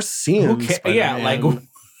 but we're seeing Spider-Man. Yeah,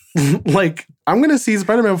 like I'm going to see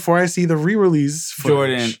Spider-Man before I see the re-release footage.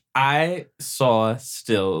 Jordan, I saw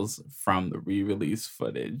stills from the re-release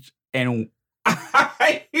footage, and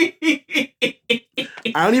I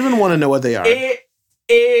don't even want to know what they are. It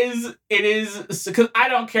is, because I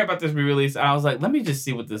don't care about this re-release. And I was like, let me just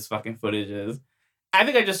see what this fucking footage is. I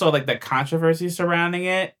think I just saw like the controversy surrounding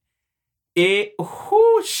it. The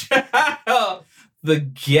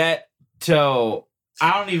ghetto.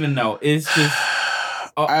 I don't even know. It's just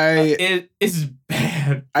it's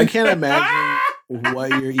bad. I can't imagine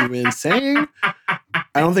what you're even saying.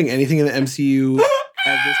 I don't think anything in the MCU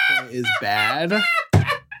at this point is bad.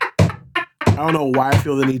 I don't know why I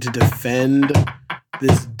feel the need to defend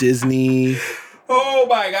this Disney. Oh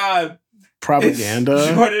my God.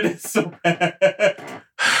 Propaganda. Jordan, it's so bad.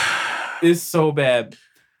 It's so bad.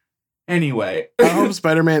 Anyway. I hope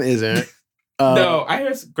Spider-Man isn't. No, I hear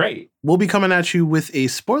it's great. We'll be coming at you with a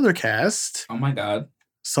spoiler cast. Oh my God.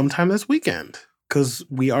 Sometime this weekend. Because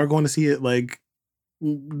we are going to see it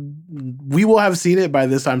we will have seen it by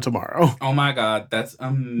this time tomorrow. Oh my God. That's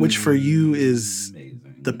amazing. Which for you is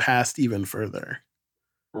the past even further.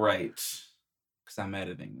 Right. Because I'm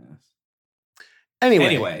editing this.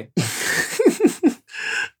 Anyway.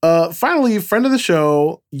 Finally, friend of the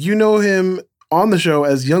show, you know him on the show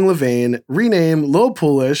as Young Levain, renamed Lil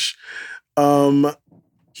Poolish.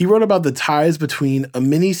 He wrote about the ties between a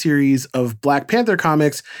mini-series of Black Panther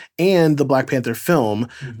comics and the Black Panther film.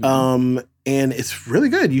 Mm-hmm. And it's really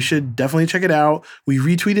good. You should definitely check it out. We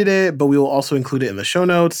retweeted it, but we will also include it in the show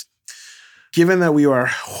notes. Given that we are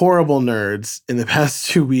horrible nerds in the past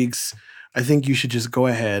 2 weeks, I think you should just go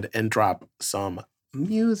ahead and drop some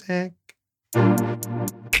music.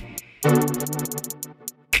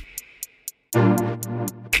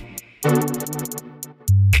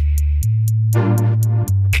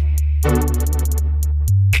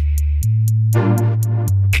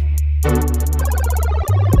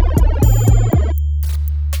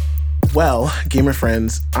 Well, gamer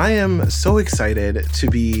friends, I am so excited to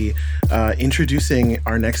be introducing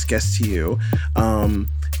our next guest to you.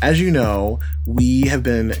 as you know, we have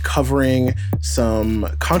been covering some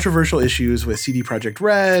controversial issues with CD Projekt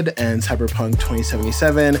Red and Cyberpunk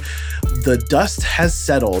 2077. The dust has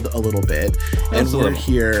settled a little bit, and we're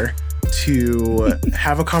here to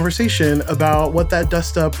have a conversation about what that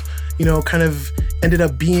dust up, kind of ended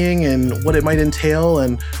up being and what it might entail.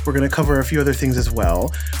 And we're going to cover a few other things as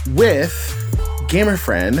well with gamer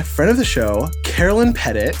friend of the show, Carolyn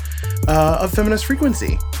Pettit of Feminist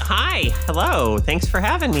Frequency. Hi. Hello. Thanks for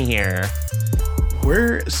having me here.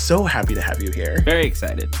 We're so happy to have you here. Very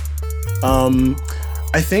excited.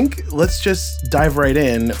 I think let's just dive right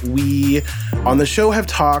in. We, on the show, have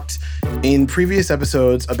talked in previous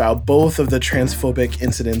episodes about both of the transphobic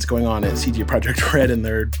incidents going on at CD Projekt Red and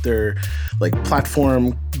their like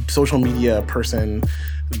platform social media person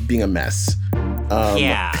being a mess.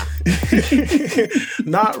 Yeah.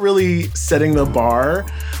 Not really setting the bar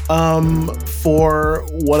for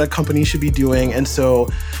what a company should be doing. And so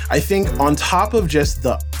I think on top of just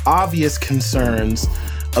the obvious concerns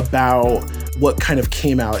about what kind of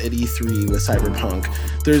came out at E3 with Cyberpunk,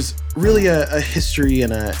 there's really a history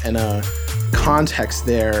and a context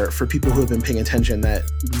there for people who have been paying attention that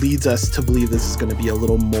leads us to believe this is going to be a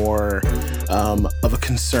little more of a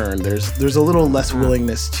concern. There's a little less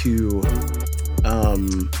willingness to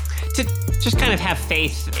just kind of have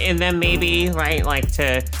faith in them, maybe, right? I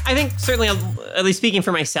think certainly, at least speaking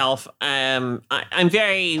for myself, I'm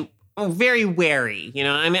very wary.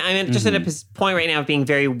 I'm just at a point right now of being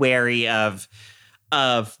very wary of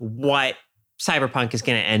what Cyberpunk is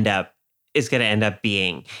going to end up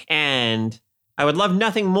being. And I would love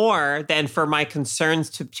nothing more than for my concerns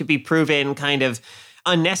to be proven kind of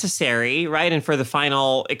unnecessary, right? And for the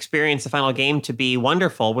final experience, the final game to be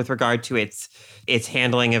wonderful with regard to its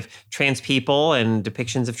handling of trans people and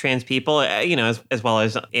depictions of trans people, as well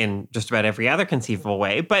as in just about every other conceivable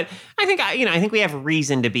way. But I think we have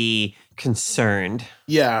reason to be concerned.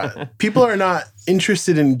 Yeah, people are not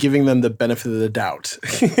interested in giving them the benefit of the doubt.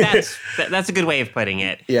 That's a good way of putting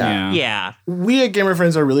it. Yeah. We at Gamer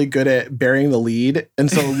Friends are really good at bearing the lead, and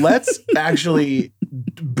so let's actually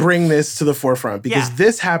bring this to the forefront, because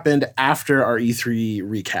this happened after our E3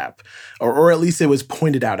 recap, or at least it was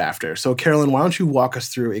pointed out after. So Carolyn, why don't you walk us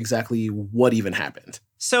through exactly what even happened?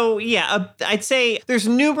 So I'd say there's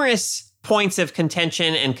numerous points of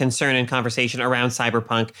contention and concern and conversation around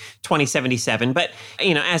Cyberpunk 2077. But,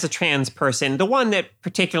 as a trans person, the one that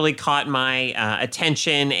particularly caught my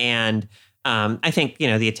attention and I think,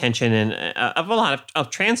 the attention of a lot of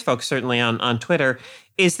trans folks, certainly on Twitter,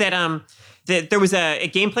 is that there was a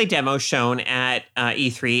gameplay demo shown at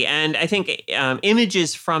E3. And I think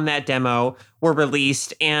images from that demo were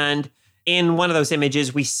released. And in one of those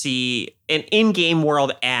images, we see an in-game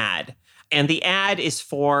world ad. And the ad is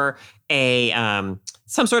for some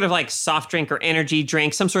sort of like soft drink or energy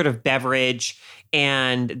drink, some sort of beverage.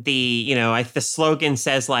 And the slogan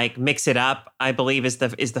says like "mix it up," I believe is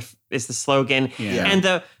the slogan. Yeah. And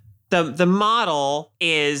the model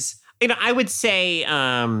is, I would say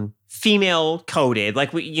female coded.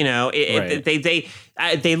 Like Right.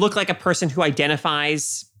 They look like a person who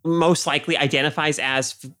most likely identifies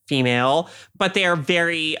as female, but they are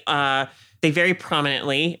they very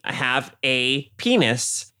prominently have a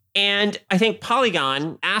penis. And I think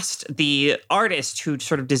Polygon asked the artist who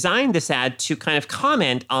sort of designed this ad to kind of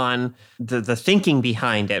comment on the thinking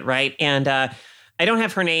behind it, right? And I don't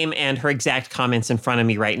have her name and her exact comments in front of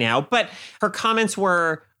me right now, but her comments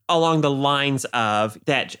were along the lines of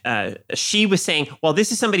that she was saying, well,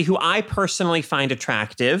 this is somebody who I personally find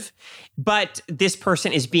attractive, but this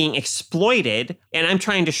person is being exploited. And I'm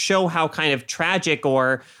trying to show how kind of tragic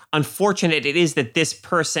or unfortunate it is that this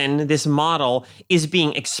person, this model, is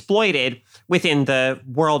being exploited within the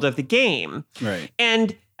world of the game. Right.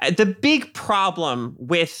 And the big problem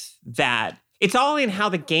with that, it's all in how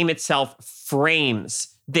the game itself frames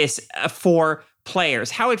this for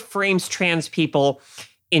players, how it frames trans people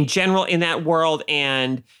in general in that world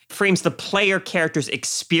and frames the player character's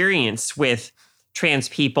experience with trans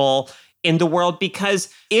people in the world. Because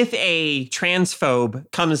if a transphobe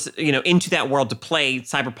comes, into that world to play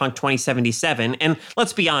Cyberpunk 2077, and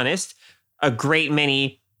let's be honest, a great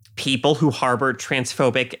many people who harbor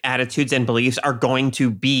transphobic attitudes and beliefs are going to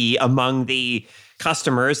be among the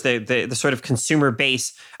customers, the sort of consumer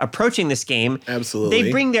base approaching this game. Absolutely.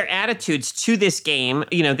 They bring their attitudes to this game.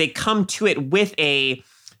 They come to it with an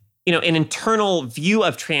internal view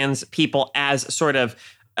of trans people as sort of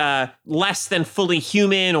less than fully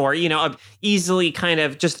human, or easily kind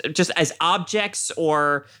of just as objects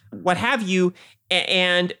or what have you.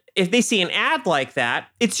 And if they see an ad like that,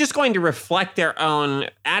 it's just going to reflect their own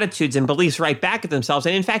attitudes and beliefs right back at themselves.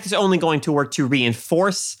 And in fact, it's only going to work to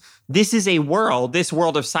reinforce this world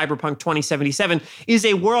of Cyberpunk 2077 is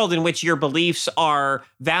a world in which your beliefs are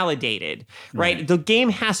validated, right? The game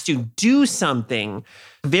has to do something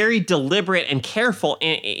very deliberate and careful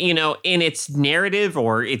in its narrative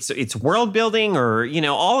or its world building or,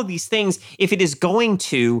 all of these things. If it is going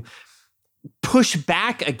to push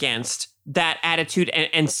back against that attitude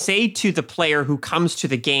and say to the player who comes to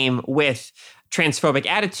the game with transphobic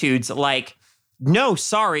attitudes, like, no,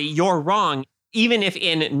 sorry, you're wrong. Even if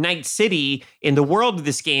in Night City, in the world of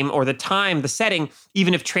this game, or the time, the setting,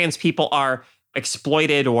 even if trans people are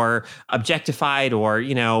exploited or objectified or,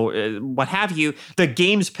 what have you, the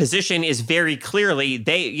game's position is very clearly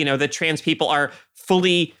the trans people are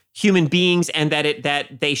fully human beings and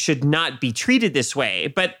that they should not be treated this way.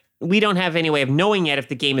 But we don't have any way of knowing yet if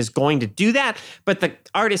the game is going to do that. But the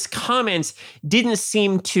artist's comments didn't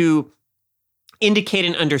seem to indicate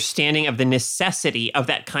an understanding of the necessity of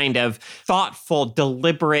that kind of thoughtful,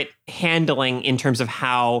 deliberate handling in terms of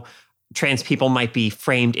how trans people might be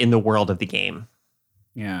framed in the world of the game.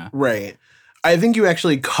 Yeah. Right. I think you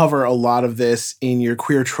actually cover a lot of this in your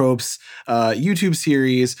Queer Tropes YouTube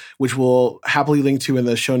series, which we'll happily link to in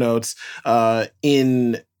the show notes.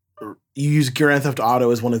 You use Grand Theft Auto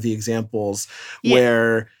as one of the examples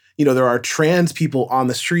where, there are trans people on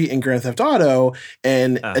the street in Grand Theft Auto,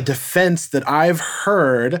 and a defense that I've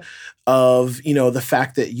heard of, the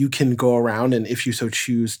fact that you can go around and, if you so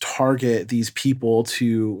choose, target these people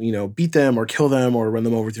to, beat them or kill them or run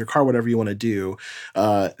them over with your car, whatever you want to do,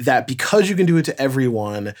 that because you can do it to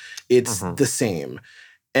everyone, it's the same.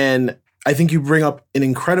 And I think you bring up an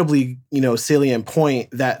incredibly, salient point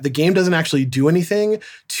that the game doesn't actually do anything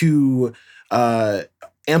to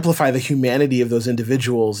amplify the humanity of those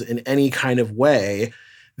individuals in any kind of way,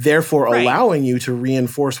 therefore allowing you to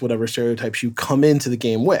reinforce whatever stereotypes you come into the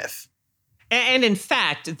game with. And in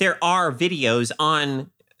fact, there are videos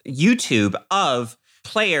on YouTube of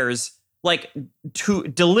players who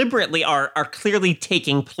deliberately are clearly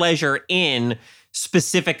taking pleasure in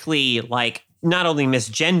specifically not only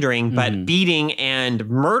misgendering, but beating and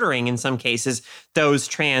murdering, in some cases, those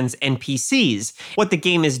trans NPCs. What the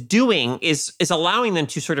game is doing is allowing them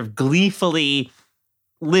to sort of gleefully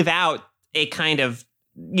live out a kind of,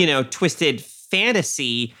 twisted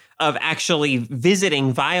fantasy of actually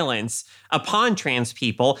visiting violence upon trans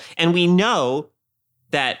people. And we know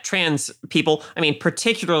that trans people,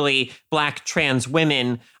 particularly Black trans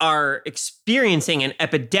women, are experiencing an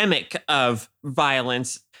epidemic of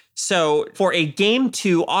violence. So for a game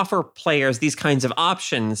to offer players these kinds of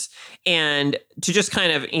options and to just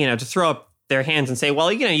kind of, to throw up their hands and say,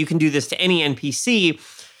 well, you can do this to any NPC,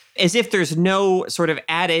 as if there's no sort of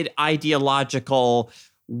added ideological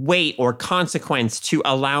weight or consequence to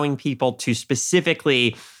allowing people to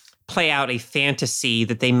specifically play out a fantasy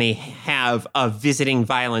that they may have of visiting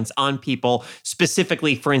violence on people,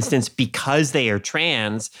 specifically, for instance, because they are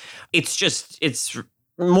trans. It's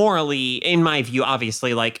morally, in my view,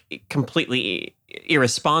 obviously, completely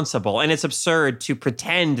irresponsible. And it's absurd to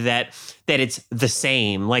pretend that it's the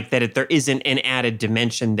same, that there isn't an added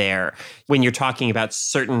dimension there when you're talking about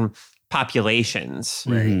certain populations.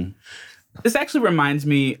 Right. Mm-hmm. This actually reminds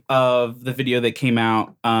me of the video that came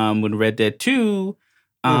out when Red Dead 2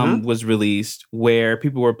 was released, where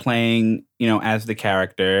people were playing, as the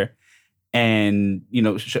character and,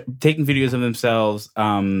 taking videos of themselves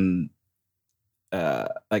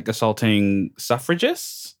assaulting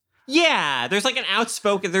suffragists. Yeah, there's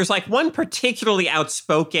there's one particularly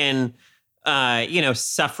outspoken,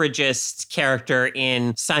 suffragist character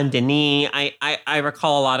in Saint Denis. I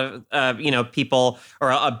recall a lot of, people,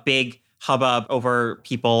 or a big hubbub over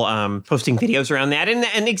people posting videos around that.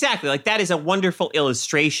 And exactly, that is a wonderful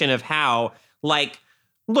illustration of how, look,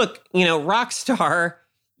 Rockstar,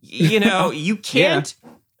 you can't,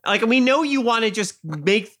 we know you want to just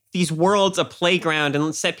make these worlds a playground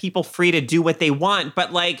and set people free to do what they want.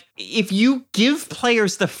 But if you give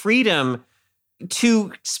players the freedom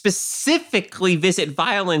to specifically visit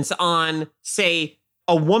violence on, say,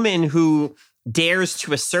 a woman who dares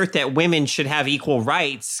to assert that women should have equal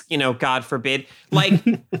rights, God forbid,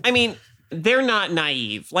 they're not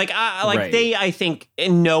naive. Right. They, I think,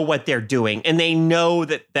 know what they're doing, and they know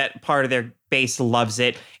that part of their base loves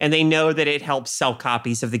it, and they know that it helps sell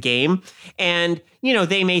copies of the game. And,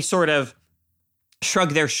 they may sort of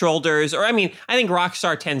shrug their shoulders, or, I think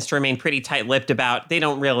Rockstar tends to remain pretty tight-lipped about, they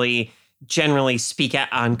don't really generally speak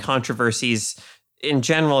on controversies in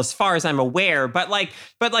general, as far as I'm aware. But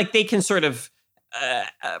they can sort of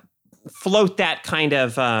float that kind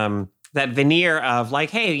of that veneer of like,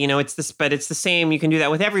 hey, it's this, but it's the same. You can do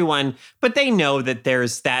that with everyone. But they know that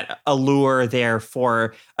there's that allure there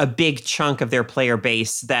for a big chunk of their player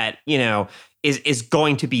base that is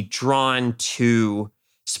going to be drawn to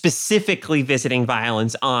specifically visiting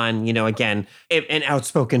violence on, again, an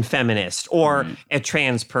outspoken feminist or a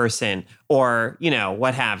trans person or,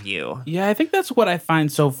 what have you. Yeah, I think that's what I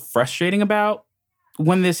find so frustrating about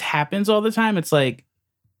when this happens all the time. It's like,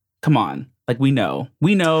 come on. Like, we know,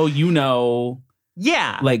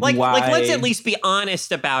 Yeah. Like why? Like, let's at least be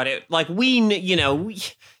honest about it. Like, you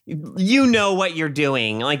know what you're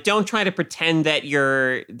doing. Like, don't try to pretend that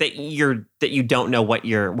you don't know what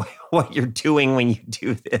you're doing when you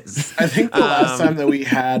do this. I think the last time that we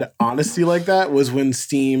had honesty like that was when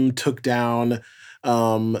Steam took down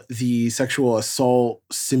the sexual assault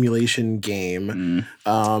simulation game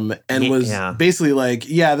and was basically like,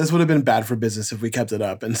 yeah, this would have been bad for business if we kept it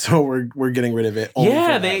up, and so we're getting rid of it.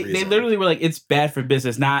 They literally were like, it's bad for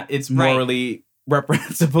business, not it's morally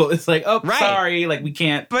reprehensible. It's like, oh, sorry, like we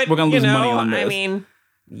can't, but we're gonna lose money on this.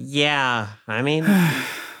 I mean,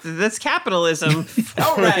 that's capitalism.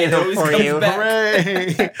 All right, for you.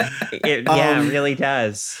 Hooray! It really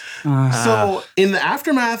does. So in the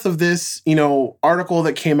aftermath of this, article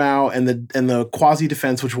that came out and the quasi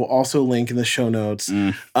defense, which we'll also link in the show notes,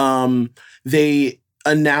 they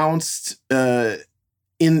announced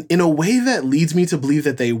in a way that leads me to believe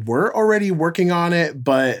that they were already working on it,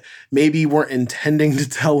 but maybe weren't intending to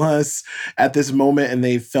tell us at this moment, and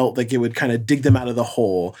they felt like it would kind of dig them out of the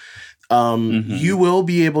hole. You will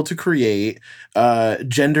be able to create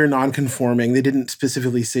gender nonconforming. They didn't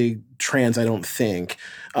specifically say trans, I don't think,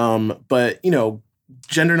 but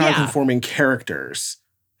gender nonconforming characters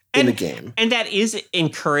in the game, and that is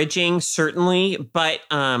encouraging, certainly. But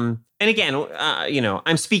and again,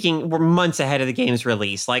 I'm speaking. We're months ahead of the game's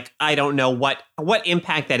release. Like, I don't know what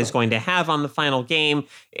impact that is going to have on the final game.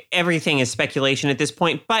 Everything is speculation at this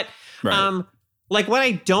point. But like, what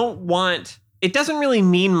I don't want. It doesn't really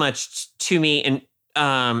mean much to me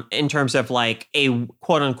in terms of like a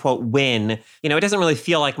quote unquote win. It doesn't really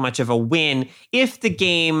feel like much of a win if the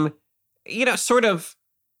game, sort of,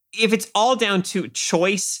 if it's all down to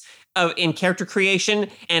choice in character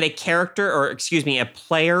creation and a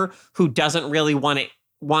player who doesn't really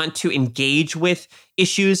want to engage with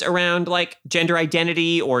issues around like gender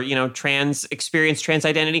identity or, trans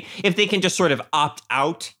identity, if they can just sort of opt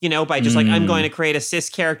out, by just like, I'm going to create a cis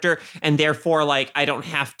character and therefore like, I don't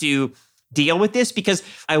have to deal with this, because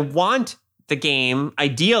I want the game,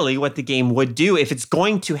 ideally what the game would do if it's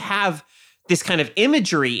going to have this kind of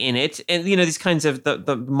imagery in it and, these kinds of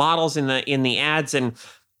the models in the ads and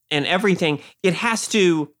everything, it has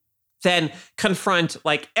to then confront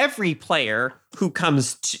like every player who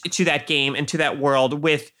comes to that game and to that world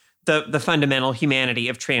with the fundamental humanity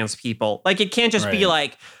of trans people. Like, it can't just be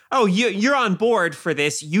like, oh, you're on board for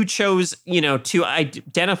this. You chose, to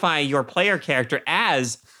identify your player character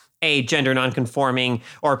as a gender nonconforming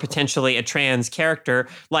or potentially a trans character.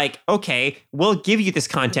 Like, okay, we'll give you this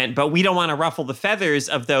content, but we don't want to ruffle the feathers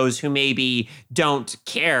of those who maybe don't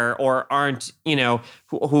care or aren't,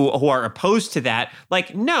 who are opposed to that.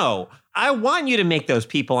 Like, no, I want you to make those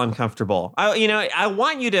people uncomfortable. I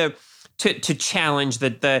want you to challenge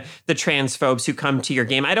the transphobes who come to your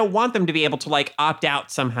game. I don't want them to be able to like opt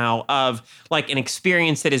out somehow of like an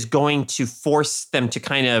experience that is going to force them to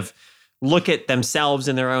kind of look at themselves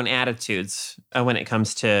and their own attitudes when it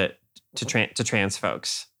comes to trans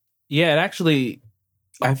folks. Yeah, it actually,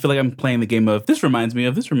 I feel like I'm playing the game of this reminds me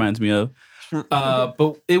of.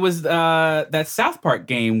 But it was that South Park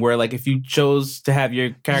game where like if you chose to have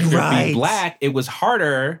your character be black, it was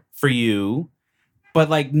harder for you, but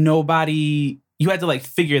like you had to like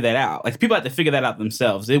figure that out. Like, people had to figure that out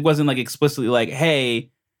themselves. It wasn't like explicitly like,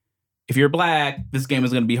 hey, if you're black, this game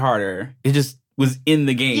is going to be harder. It just was in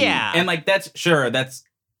the game. Yeah. And like, that's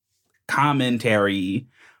commentary,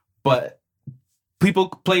 but people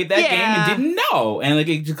played that game and didn't know. And like,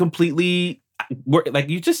 it just completely, like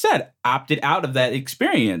you just said, opted out of that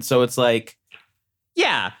experience. So it's like,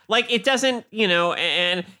 yeah, like it doesn't,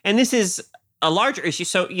 and this is a larger issue.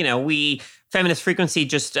 So, Feminist Frequency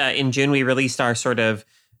just in June, we released our sort of,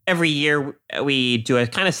 every year we do a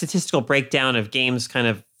kind of statistical breakdown of games kind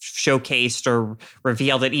of showcased or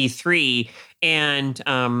revealed at E3. And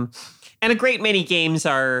a great many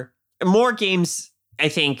more games, I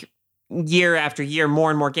think, year after year,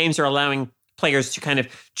 more and more games are allowing players to kind of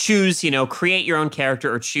choose, create your own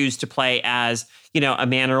character or choose to play as, a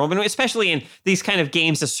man or a woman, especially in these kind of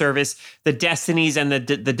games of service, the Destinies and the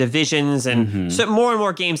Divisions, and so more and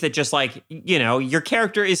more games that just like, your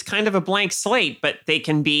character is kind of a blank slate, but they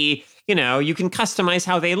can be, you can customize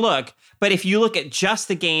how they look. But if you look at just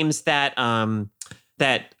the games that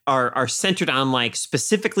that are centered on like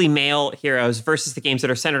specifically male heroes versus the games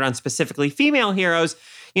that are centered on specifically female heroes,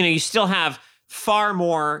 you still have far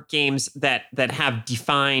more games that have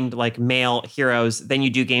defined like male heroes than you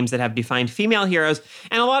do games that have defined female heroes.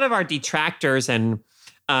 And a lot of our detractors and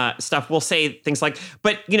stuff will say things like,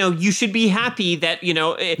 but you should be happy that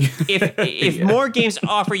if more games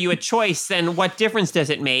offer you a choice, then what difference does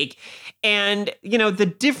it make? And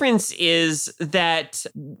the difference is that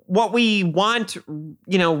what we want,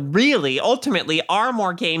 really ultimately are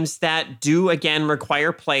more games that do again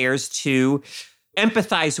require players to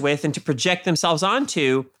empathize with and to project themselves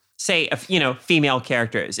onto, say, female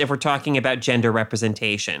characters, if we're talking about gender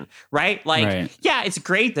representation, right? Like, right. Yeah, it's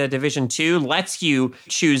great that Division 2 lets you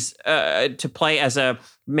choose to play as a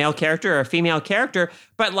male character or a female character,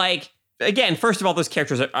 but like, again, first of all, those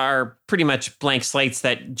characters are pretty much blank slates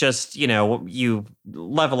that just, you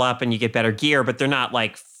level up and you get better gear, but they're not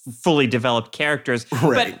like fully developed characters.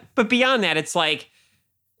 Right. But beyond that, it's like,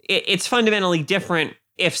 it's fundamentally different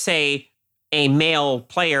if, say, a male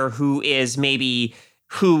player who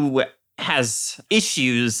has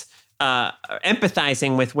issues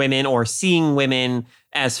empathizing with women or seeing women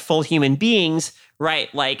as full human beings,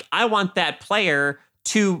 right? Like, I want that player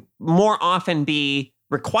to more often be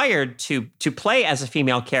required to play as a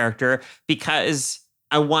female character because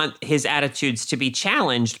I want his attitudes to be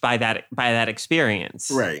challenged by that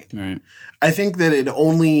experience. Right. Right. I think that it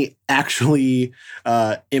only actually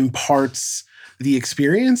imparts the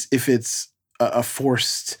experience if it's a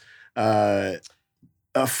forced gameplay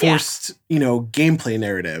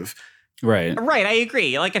narrative. Right. Right. I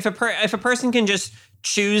agree. Like if a person can just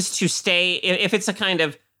choose to stay, if it's a kind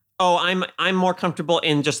of, oh, I'm more comfortable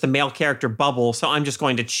in just the male character bubble, so I'm just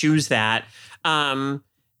going to choose that.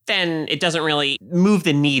 Then it doesn't really move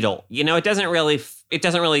the needle. It doesn't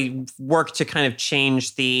really work to kind of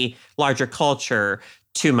change the larger culture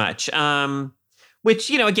too much.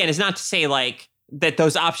 Which again is not to say like that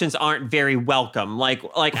those options aren't very welcome. Like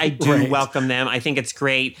I do Right. welcome them. I think it's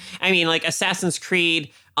great. I mean, like Assassin's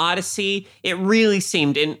Creed Odyssey, it really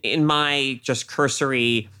seemed in my just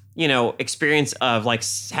cursory experience of like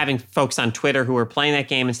having folks on Twitter who were playing that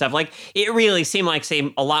game and stuff, like it really seemed like,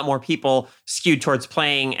 say, a lot more people skewed towards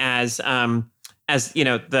playing as the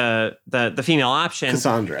female option.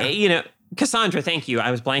 Cassandra. Cassandra, thank you.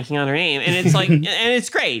 I was blanking on her name. And it's like, and it's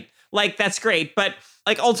great. Like, that's great. But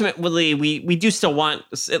like, ultimately, we do still want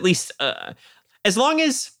at least, as long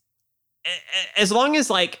as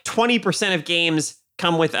like 20% of games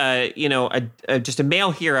come with just a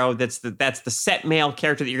male hero that's the set male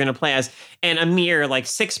character that you're going to play as, and a mere like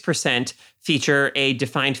 6% feature a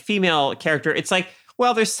defined female character, it's like,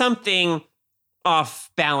 well, there's something off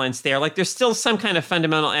balance there. Like, there's still some kind of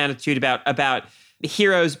fundamental attitude about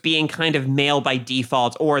heroes being kind of male by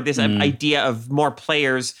default, or this idea of more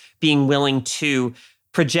players being willing to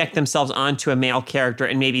project themselves onto a male character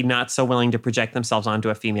and maybe not so willing to project themselves onto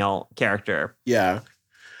a female character. Yeah.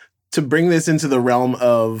 To bring this into the realm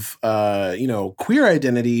of, queer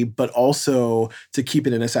identity, but also to keep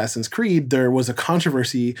it in Assassin's Creed, there was a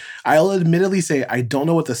controversy. I'll admittedly say I don't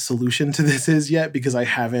know what the solution to this is yet because I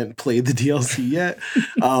haven't played the DLC yet.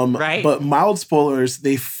 Right. But mild spoilers,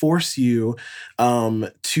 they force you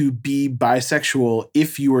to be bisexual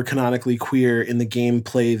if you were canonically queer in the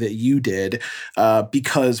gameplay that you did,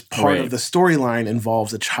 because part of the storyline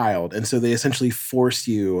involves a child. And so they essentially force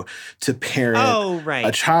you to parent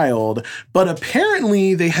a child. But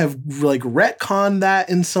apparently they have like retconned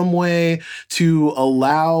that in some way to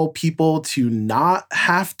allow people to not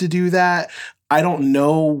have to do that. I don't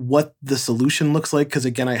know what the solution looks like because,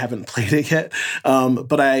 again, I haven't played it yet.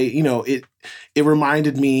 But it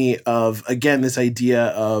reminded me of, again, this idea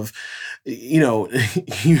of,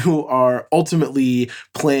 you are ultimately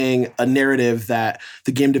playing a narrative that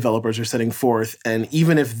the game developers are setting forth. And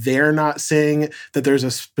even if they're not saying that there's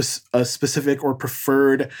a specific or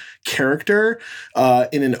preferred character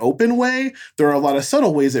in an open way, there are a lot of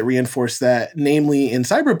subtle ways that reinforce that, namely in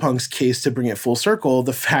Cyberpunk's case, to bring it full circle,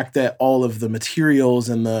 the fact that all of the materials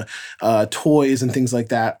and the toys and things like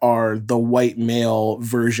that are the white male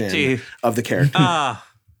version of the character.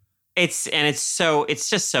 It's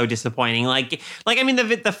just so disappointing. Like I mean,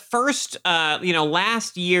 the first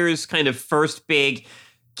last year's kind of first big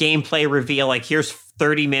gameplay reveal, like here's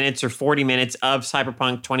 30 minutes or 40 minutes of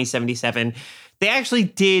Cyberpunk 2077. they actually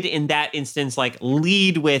did in that instance like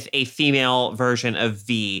lead with a female version of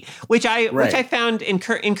V, which I found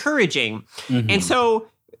encouraging. Mm-hmm. And so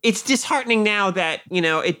it's disheartening now that,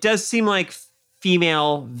 it does seem like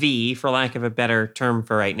female V, for lack of a better term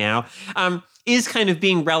for right now, is kind of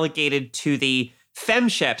being relegated to the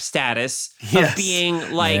femshep status of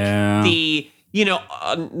being like the,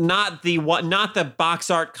 not the box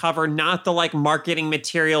art cover, not the like marketing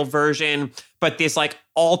material version, but this like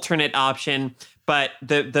alternate option. But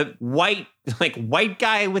the white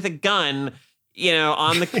guy with a gun,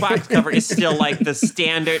 on the box cover is still like the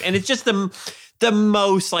standard. And it's just the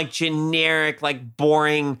most like generic, like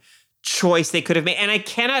boring choice they could have made. And I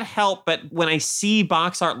cannot help but when I see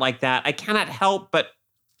box art like that, I cannot help but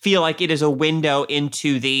feel like it is a window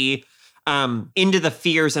into the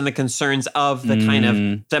fears and the concerns of the kind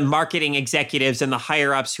of the marketing executives and the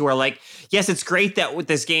higher ups who are like, yes, it's great that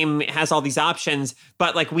this game has all these options,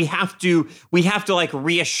 but like we have to like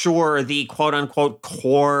reassure the quote unquote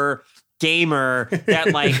core gamer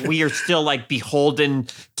that like we are still like beholden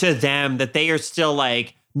to them, that they are still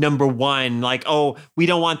like number one. Like, oh, we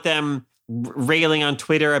don't want them railing on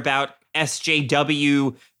Twitter about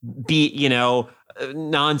SJW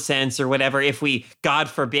nonsense or whatever. If we, God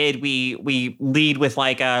forbid, we lead with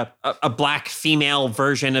like a black female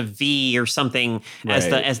version of V or something as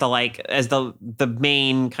the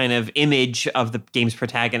main kind of image of the game's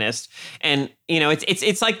protagonist. And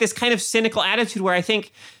it's like this kind of cynical attitude where I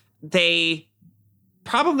think they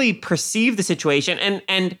probably perceive the situation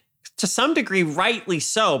and to some degree rightly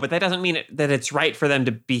so, but that doesn't mean that it's right for them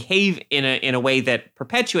to behave in a way that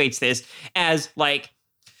perpetuates this as like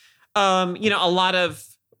a lot of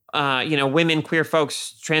women, queer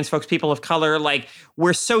folks, trans folks, people of color, like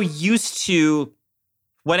we're so used to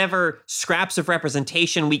whatever scraps of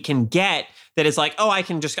representation we can get that is like, oh, I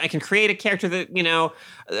can create a character that,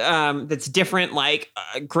 that's different, like,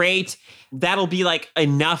 great. That'll be like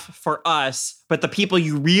enough for us. But the people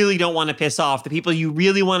you really don't want to piss off, the people you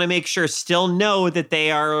really want to make sure still know that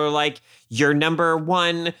they are like your number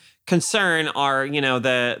one concern are,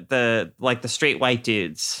 the straight white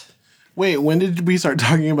dudes. Wait, when did we start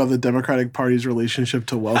talking about the Democratic Party's relationship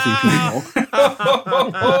to wealthy people?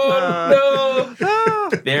 Oh, no.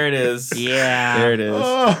 There it is. Yeah. There it is.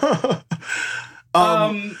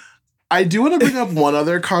 I do want to bring up one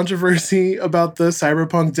other controversy about the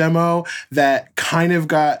Cyberpunk demo that kind of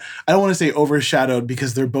got, I don't want to say overshadowed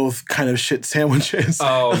because they're both kind of shit sandwiches.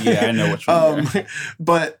 Oh, yeah, I know which one.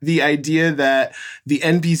 But the idea that the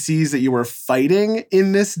NPCs that you were fighting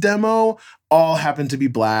in this demo all happen to be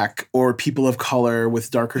black or people of color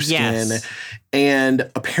with darker skin. Yes.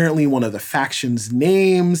 And apparently one of the faction's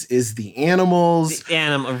names is the Animals.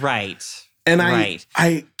 Right. And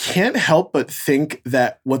I can't help but think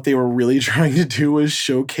that what they were really trying to do was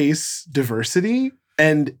showcase diversity,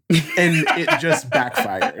 and it just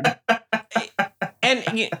backfired. And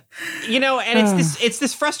it's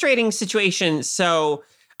this frustrating situation. So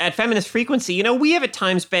at Feminist Frequency, we have at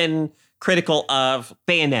times been critical of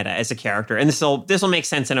Bayonetta as a character, and this will make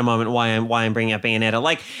sense in a moment why I'm bringing up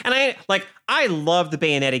Bayonetta. I love the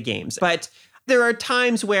Bayonetta games, but there are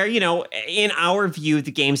times where, in our view,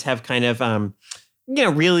 the games have kind of,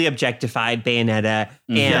 really objectified Bayonetta.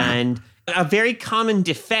 And a very common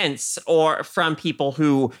defense from people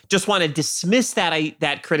who just want to dismiss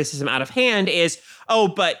that criticism out of hand is, oh,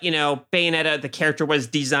 but, Bayonetta, the character was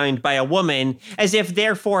designed by a woman, as if,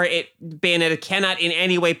 therefore, Bayonetta cannot in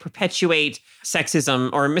any way perpetuate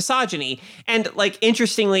sexism or misogyny. And,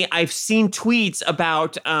 interestingly, I've seen tweets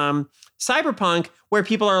about Cyberpunk where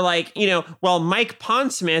people are like, well, Mike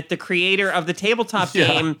Pondsmith, the creator of the tabletop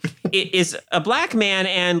game, is a black man,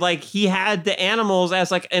 and he had the Animals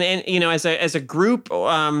as as a group,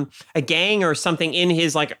 a gang or something in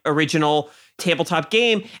his original tabletop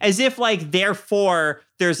game, as if therefore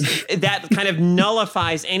there's that kind of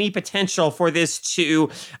nullifies any potential for this to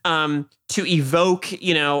evoke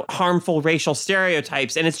harmful racial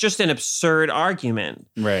stereotypes, and it's just an absurd argument.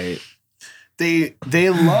 Right. They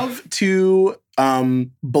love to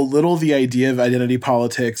belittle the idea of identity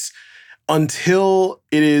politics until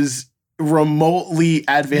it is remotely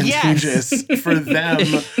advantageous for them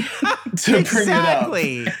to bring it up.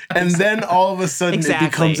 And then all of a sudden it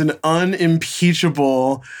becomes an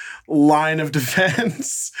unimpeachable line of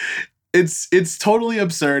defense. It's totally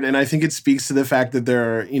absurd, and I think it speaks to the fact that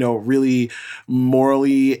they're, really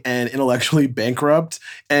morally and intellectually bankrupt,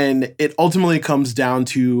 and it ultimately comes down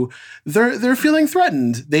to they're feeling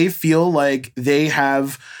threatened. They feel like they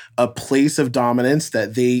have a place of dominance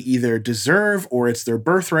that they either deserve or it's their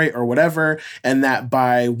birthright or whatever, and that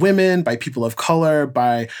by women, by people of color,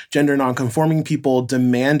 by gender nonconforming people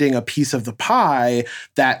demanding a piece of the pie,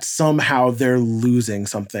 that somehow they're losing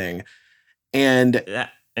something. And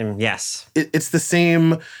yes, it's the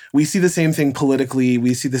same. We see the same thing politically.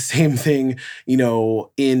 We see the same thing,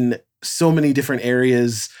 in so many different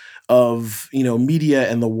areas of, media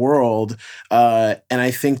and the world. And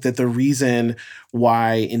I think that the reason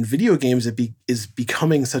why in video games is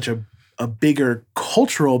becoming such a bigger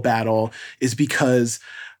cultural battle is because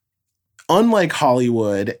unlike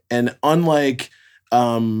Hollywood and unlike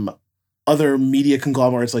other media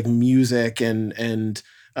conglomerates like music and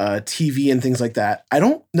TV and things like that, I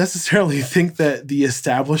don't necessarily think that the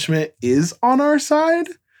establishment is on our side.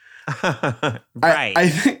 Right.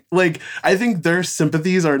 I think their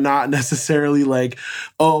sympathies are not necessarily like,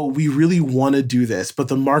 oh, we really want to do this, but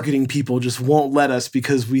the marketing people just won't let us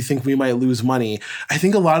because we think we might lose money. I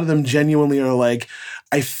think a lot of them genuinely are like,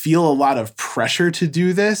 I feel a lot of pressure to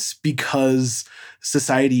do this because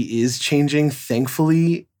society is changing,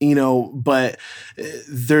 thankfully, but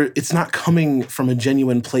it's not coming from a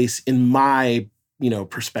genuine place in my,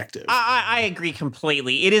 perspective. I agree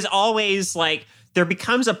completely. It is always like there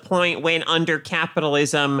becomes a point when under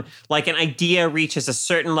capitalism, like an idea reaches a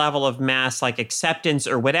certain level of mass, like acceptance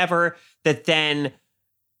or whatever, that then,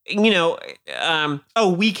 we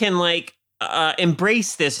can like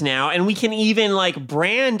embrace this now, and we can even like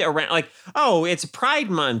brand around, like, oh, it's Pride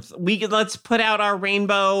Month. Let's put out our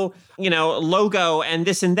rainbow, logo and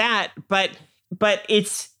this and that. But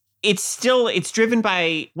it's driven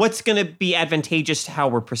by what's going to be advantageous to how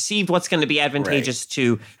we're perceived, what's going to be advantageous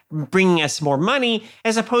to bringing us more money,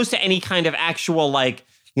 as opposed to any kind of actual like,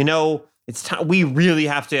 it's time. We really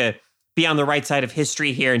have to be on the right side of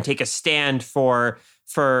history here and take a stand for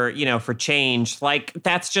change. Like,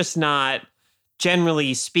 that's just not,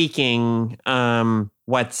 generally speaking,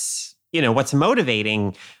 what's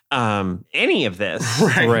motivating any of this.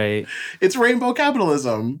 Right. It's rainbow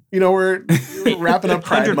capitalism. We're wrapping up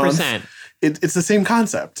Pride 100%. Month. It's the same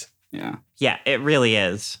concept. Yeah. Yeah, it really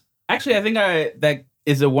is. Actually, I think that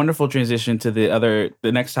is a wonderful transition to the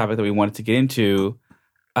next topic that we wanted to get into,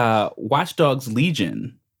 Watch Dogs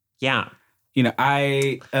Legion. Yeah.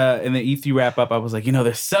 I in the E3 wrap up, I was like,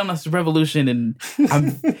 they're selling us the Revolution, and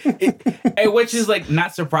which is like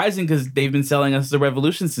not surprising because they've been selling us the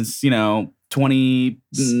Revolution since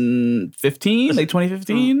 2015, like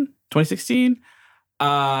 2016.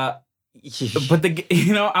 But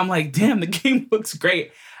I'm like, damn, the game looks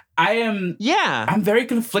great. I'm very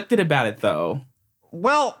conflicted about it though.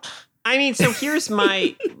 Well, I mean, so here's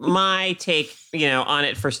my take, on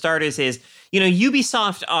it for starters is,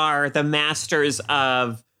 Ubisoft are the masters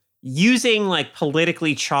of using like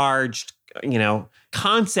politically charged,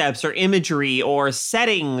 concepts or imagery or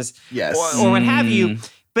settings, yes, or what have you,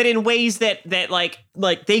 but in ways that like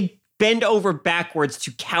they bend over backwards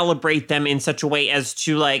to calibrate them in such a way as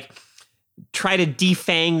to like try to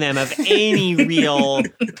defang them of any real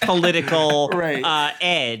political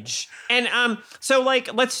edge. And so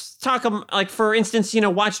like let's talk like for instance,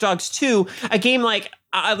 Watch Dogs 2, a game like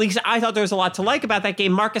at least I thought there was a lot to like about that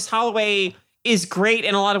game. Marcus Holloway is great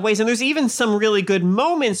in a lot of ways, and there's even some really good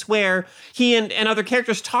moments where he and other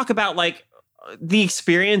characters talk about like the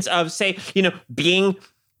experience of, say, being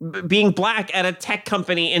black at a tech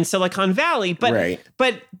company in Silicon Valley. But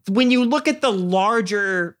when you look at the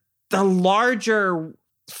larger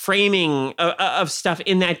framing of stuff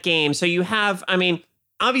in that game, so you have, I mean,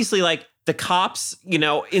 obviously like the cops, in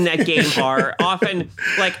that game are often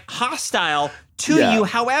like hostile to you.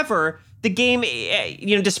 However, the game,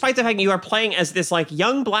 despite the fact that you are playing as this like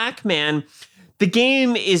young black man, the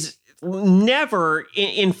game is never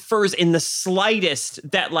infers in the slightest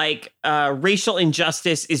that like racial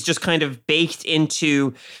injustice is just kind of baked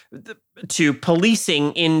into to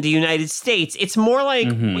policing in the United States. It's more like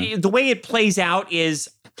the way it plays out is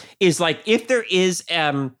like if there is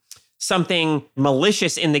something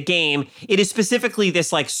malicious in the game, it is specifically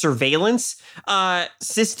this like surveillance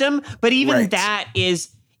system. But even that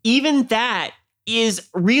is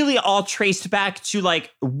really all traced back to like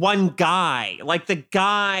one guy, like the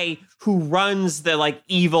guy who runs the like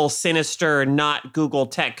evil, sinister, not Google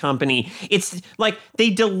tech company. It's like they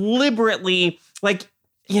deliberately like,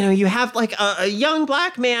 you have like a young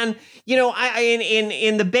black man,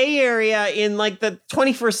 in the Bay Area in like the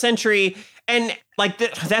 21st century, and Like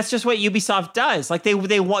that's just what Ubisoft does. Like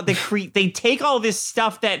they take all this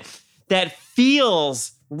stuff that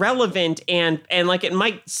feels relevant and like it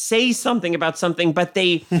might say something about something, but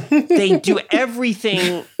they do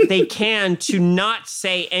everything they can to not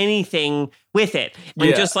say anything with it,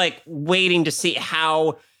 and just like waiting to see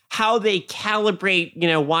how they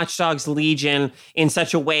calibrate, Watch Dogs Legion in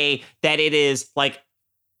such a way that it is like,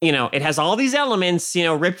 it has all these elements,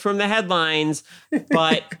 ripped from the headlines,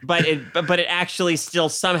 but it actually still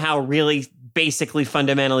somehow really basically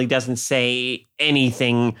fundamentally doesn't say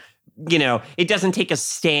anything. It doesn't take a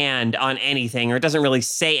stand on anything, or it doesn't really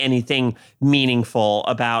say anything meaningful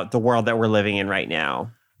about the world that we're living in right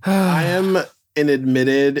now. I am an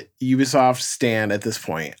admitted Ubisoft stan at this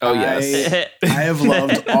point. Oh, yes. I have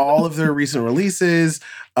loved all of their recent releases.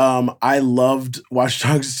 I loved Watch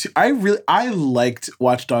Dogs 2. I liked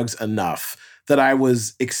Watch Dogs enough that I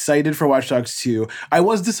was excited for Watch Dogs 2. I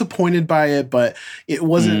was disappointed by it, but it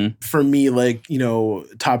wasn't for me like,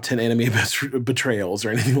 top 10 anime betrayals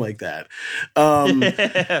or anything like that.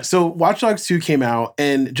 So Watch Dogs 2 came out,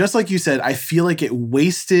 and just like you said, I feel like it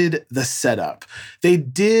wasted the setup. They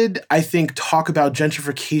did, I think, talk about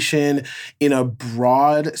gentrification in a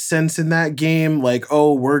broad sense in that game. Like,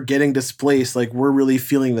 oh, we're getting displaced. Like, we're really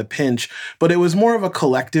feeling the pinch. But it was more of a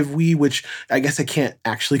collective we, which I guess I can't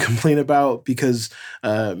actually complain about, because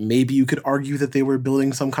maybe you could argue that they were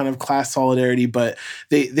building some kind of class solidarity, but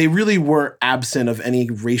they really were absent of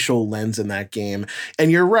any racial lens in that game.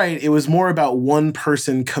 And you're right, it was more about one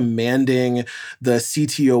person commanding the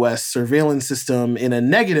CTOS surveillance system in a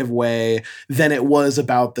negative way than it was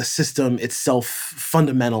about the system itself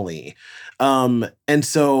fundamentally. And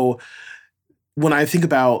so when I think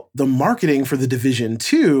about the marketing for The Division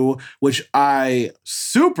 2, which I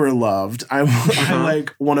super loved, I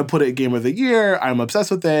want to put it Game of the Year. I'm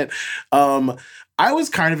obsessed with it. I was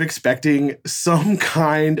kind of expecting some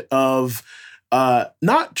kind of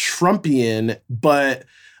not Trumpian, but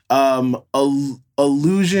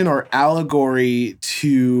allusion or allegory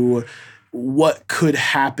to what could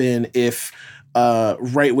happen if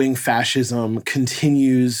right-wing fascism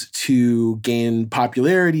continues to gain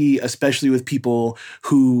popularity, especially with people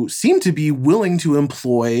who seem to be willing to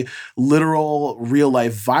employ literal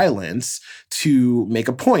real-life violence to make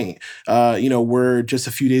a point. We're just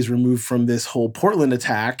a few days removed from this whole Portland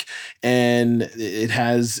attack, and it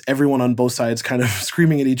has everyone on both sides kind of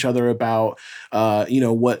screaming at each other about,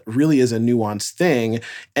 what really is a nuanced thing.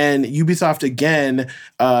 And Ubisoft, again,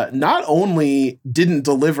 not only didn't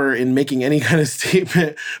deliver in making any kind of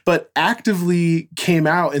statement, but actively came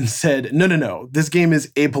out and said, no, this game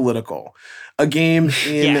is apolitical. A game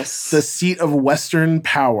in the seat of Western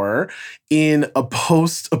power in a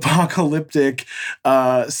post-apocalyptic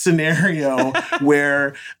scenario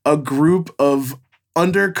where a group of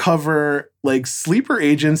undercover sleeper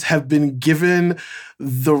agents have been given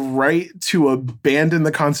the right to abandon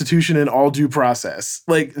the Constitution in all due process.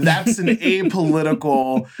 That's an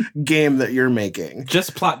apolitical game that you're making.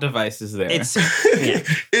 Just plot devices there.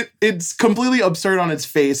 It's completely absurd on its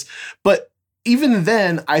face, but even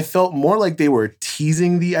then, I felt more like they were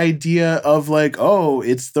teasing the idea of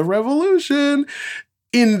it's the revolution.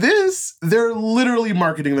 In this, they're literally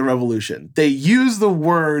marketing the revolution. They use the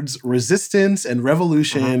words resistance and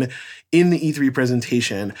revolution in the E3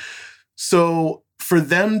 presentation. So for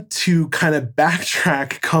them to kind of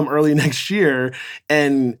backtrack come early next year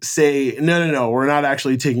and say, no, we're not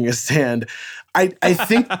actually taking a stand, I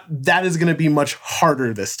think that is going to be much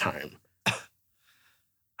harder this time.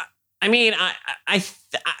 I mean, I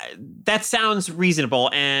that sounds reasonable,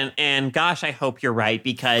 and gosh, I hope you're right,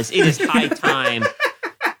 because it is high time.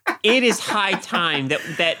 It is high time that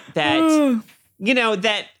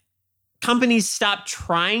that companies stop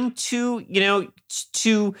trying to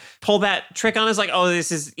to pull that trick on us, like, oh,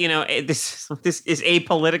 this is this is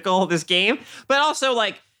apolitical, this game, but also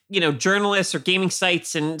journalists or gaming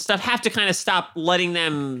sites and stuff have to kind of stop letting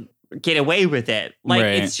them get away with it.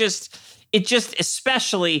 It just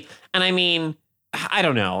especially, and I mean, I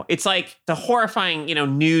don't know. It's like the horrifying,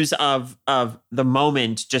 news of the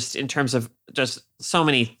moment, just in terms of just so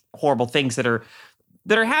many horrible things that are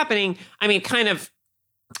happening. I mean, kind of,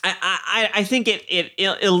 I think it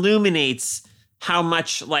illuminates how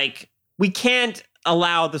much we can't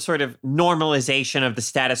allow the sort of normalization of the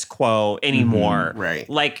status quo anymore. Right.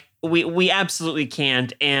 We absolutely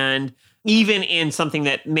can't. And even in something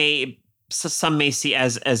that some may see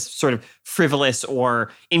as sort of frivolous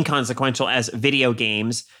or inconsequential as video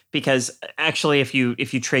games, because actually if you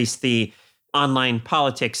trace the online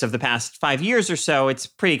politics of the past 5 years or so, it's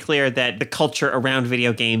pretty clear that the culture around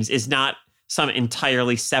video games is not some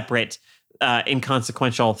entirely separate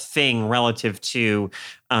inconsequential thing relative to,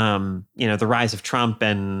 the rise of Trump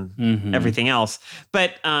and everything else.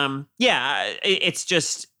 But it's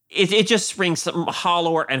just, it just rings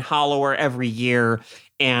hollower and hollower every year.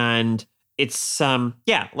 And it's, I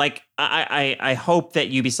hope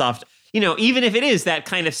that Ubisoft, even if it is that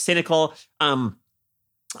kind of cynical,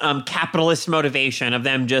 capitalist motivation of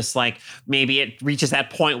them, just like maybe it reaches that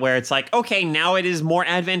point where it's like, okay, now it is more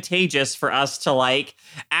advantageous for us to like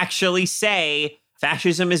actually say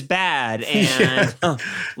fascism is bad. And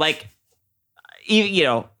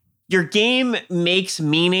your game makes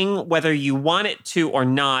meaning whether you want it to or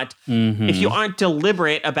not. If you aren't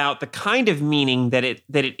deliberate about the kind of meaning that it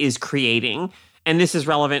is creating. And this is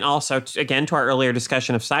relevant also, to our earlier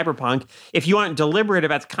discussion of Cyberpunk. If you aren't deliberate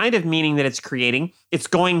about the kind of meaning that it's creating, it's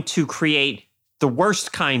going to create the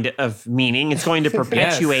worst kind of meaning. It's going to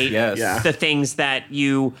perpetuate the things that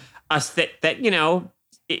you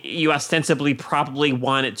ostensibly probably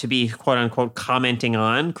want it to be, quote unquote, commenting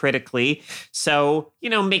on critically. So,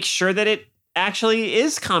 make sure that it actually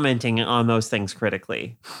is commenting on those things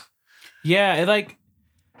critically. Yeah,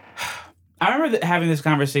 I remember having this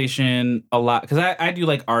conversation a lot because I do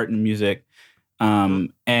like art and music.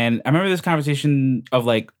 And I remember this conversation of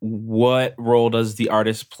like, what role does the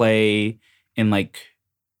artist play in like,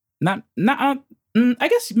 I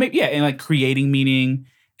guess maybe, in like creating meaning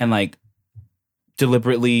and like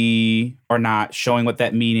deliberately or not showing what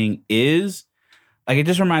that meaning is. Like, it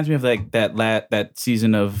just reminds me of like that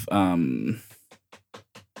season of Orange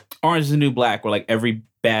is the New Black, where like every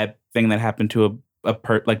bad thing that happened to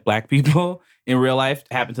like black people in real life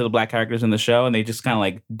happened to the black characters in the show, and they just kind of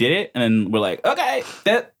like did it, and then we're like, okay,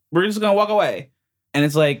 we're just gonna walk away. And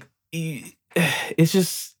it's like, it's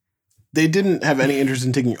just, they didn't have any interest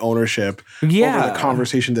in taking ownership over the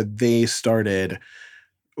conversation that they started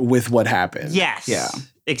with what happened. Yes. Yeah.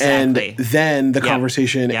 Exactly. And then the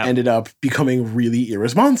conversation ended up becoming really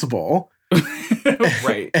irresponsible.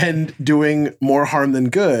 Right. And doing more harm than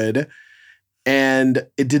good. And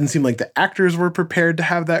it didn't seem like the actors were prepared to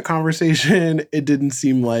have that conversation. It didn't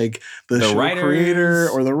seem like the show creator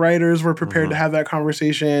or the writers were prepared to have that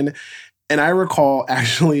conversation. And I recall,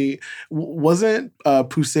 actually, wasn't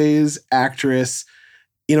Poussey's actress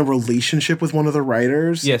in a relationship with one of the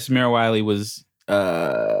writers? Yes, Samira Wiley was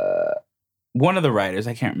one of the writers.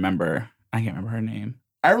 I can't remember her name.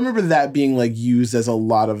 I remember that being like used as a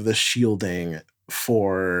lot of the shielding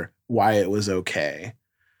for why it was okay.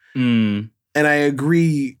 And I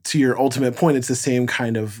agree to your ultimate point. It's the same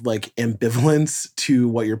kind of like ambivalence to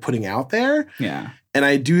what you're putting out there. Yeah. And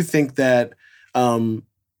I do think that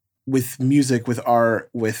with music, with art,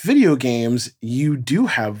 with video games, you do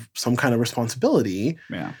have some kind of responsibility.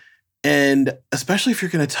 Yeah. And especially if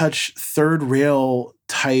you're going to touch third rail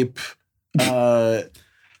type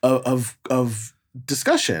of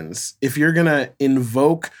discussions, if you're going to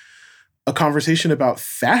invoke a conversation about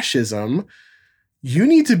fascism, you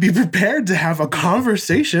need to be prepared to have a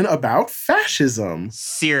conversation about fascism.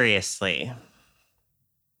 Seriously.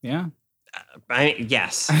 Yeah.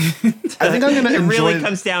 Yes. I think I'm going to enjoy... It really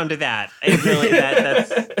comes down to that. It really,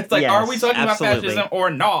 that's it's like, are we talking about fascism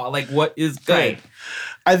or not? Like, what is good? Right.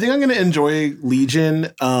 I think I'm going to enjoy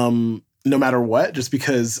Legion no matter what, just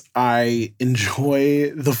because I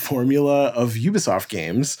enjoy the formula of Ubisoft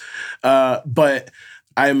games. But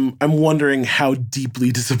I'm wondering how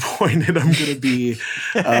deeply disappointed I'm going to be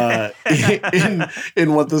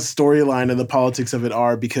in what the storyline and the politics of it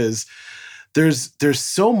are, because there's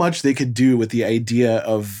so much they could do with the idea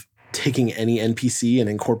of taking any NPC and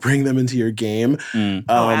incorporating them into your game.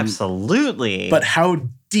 Absolutely. Mm. But how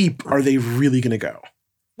deep are they really going to go?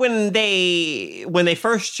 When they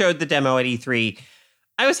first showed the demo at E3,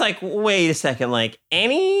 I was like, wait a second, like,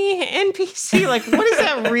 any NPC? Like, what does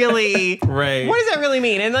that really... Right. What does that really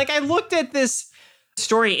mean? And, like, I looked at this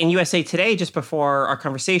story in USA Today just before our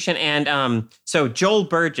conversation, and so Joel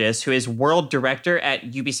Burgess, who is world director at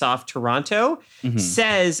Ubisoft Toronto,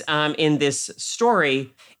 says in this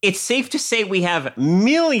story, it's safe to say we have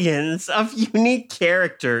millions of unique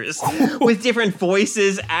characters with different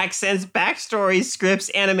voices, accents, backstories, scripts,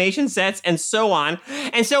 animation sets, and so on.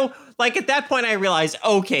 And so, like, at that point, I realized,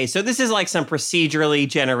 okay, so this is like some procedurally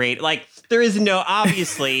generated, like, there is no,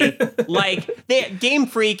 obviously, like, Game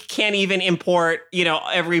Freak can't even import,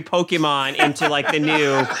 every Pokemon into, like, the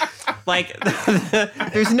new, like,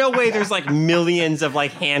 there's no way there's, like, millions of,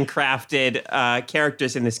 like, handcrafted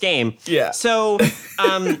characters in this game. Yeah. So,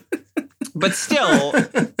 but still,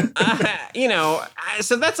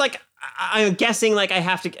 so that's, like, I'm guessing, like,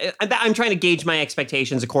 I'm trying to gauge my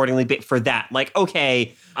expectations accordingly for that. Like,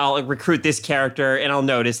 okay, I'll recruit this character and I'll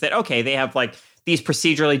notice that, okay, they have, like, these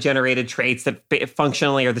procedurally generated traits that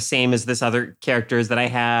functionally are the same as this other characters that I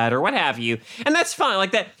had, or what have you. And that's fine.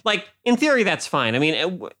 Like that, like in theory, that's fine. I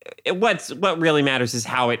mean, what really matters is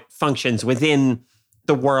how it functions within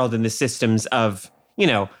the world and the systems of,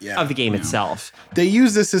 of the game itself. They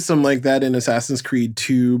use a system like that in Assassin's Creed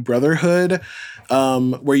 2 Brotherhood,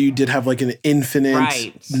 where you did have like an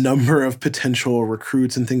infinite number of potential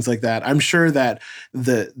recruits and things like that. I'm sure that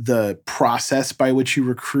the process by which you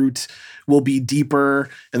recruit will be deeper,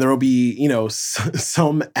 and there will be,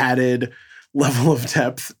 some added level of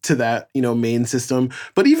depth to that, main system.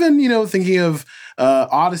 But even, thinking of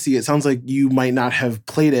Odyssey, it sounds like you might not have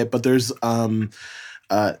played it, but there's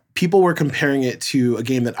people were comparing it to a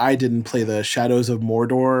game that I didn't play, the Shadows of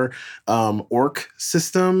Mordor orc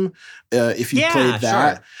system, if you played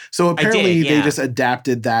that. Sure. So apparently they just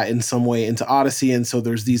adapted that in some way into Odyssey. And so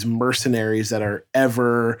there's these mercenaries that are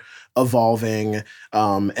ever evolving,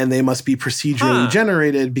 and they must be procedurally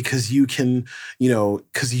generated because you can,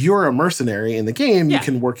 because you're a mercenary in the game, you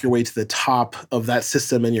can work your way to the top of that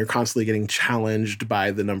system, and you're constantly getting challenged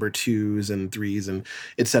by the number 2s and 3s and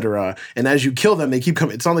etc. And as you kill them, they keep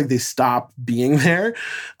coming. It's not like they stop being there.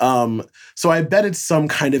 So I bet it's some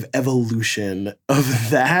kind of evolution of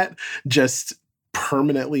that just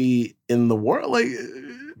permanently in the world. Like,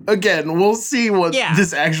 again, we'll see what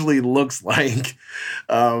this actually looks like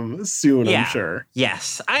soon, I'm sure.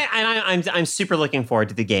 Yes. I'm super looking forward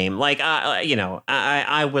to the game. Like,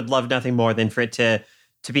 I would love nothing more than for it to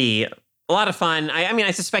be a lot of fun. I mean,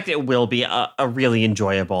 I suspect it will be a really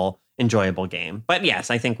enjoyable game. But yes,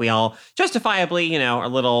 I think we all justifiably, are a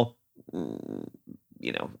little,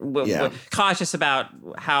 cautious about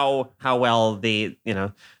how well the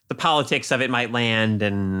politics of it might land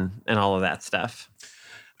and all of that stuff.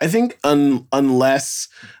 I think unless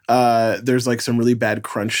there's like some really bad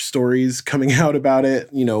crunch stories coming out about it,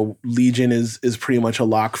 Legion is pretty much a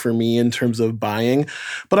lock for me in terms of buying.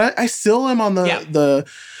 But I still am on the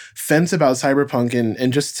fence about Cyberpunk,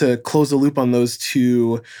 and just to close the loop on those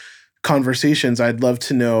two conversations, I'd love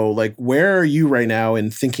to know, like, where are you right now in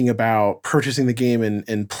thinking about purchasing the game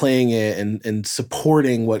and playing it and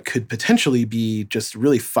supporting what could potentially be just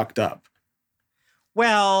really fucked up?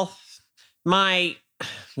 Well, I'm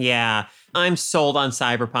sold on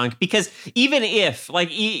Cyberpunk, because even if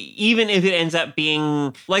it ends up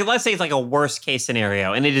being like, let's say it's like a worst case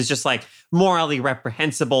scenario and it is just like morally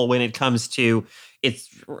reprehensible when it comes to its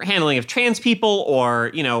handling of trans people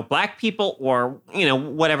or, black people or,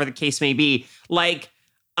 whatever the case may be. Like,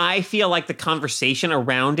 I feel like the conversation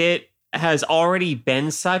around it has already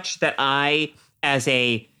been such that as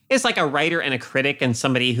a writer and a critic and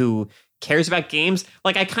somebody who cares about games,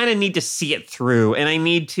 like, I kind of need to see it through, and I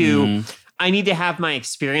need to have my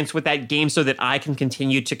experience with that game so that I can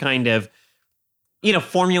continue to kind of,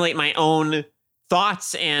 formulate my own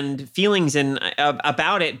thoughts and feelings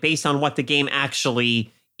about it based on what the game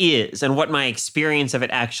actually is and what my experience of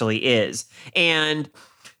it actually is. And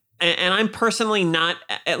I'm personally not,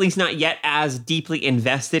 at least not yet, as deeply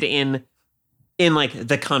invested in like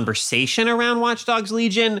the conversation around Watch Dogs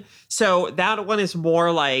Legion. So that one is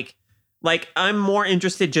more like I'm more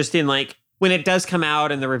interested just in like, when it does come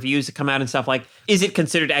out and the reviews come out and stuff, like, is it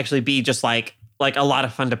considered to actually be just like a lot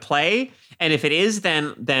of fun to play? And if it is,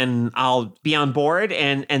 then I'll be on board,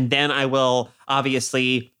 and then I will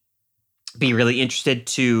obviously be really interested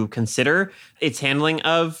to consider its handling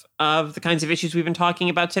of the kinds of issues we've been talking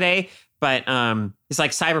about today. But it's like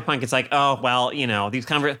Cyberpunk. It's like, oh well, these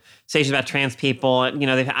conversations about trans people.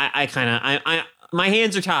 My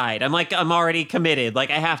hands are tied. I'm already committed. Like,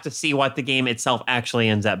 I have to see what the game itself actually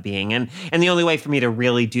ends up being, and the only way for me to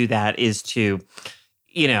really do that is to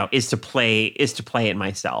play it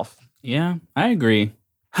myself. Yeah, I agree.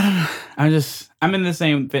 I'm in the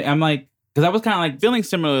same thing. I'm like, because I was kind of like feeling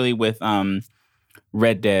similarly with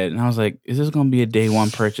Red Dead, and I was like, is this going to be a day one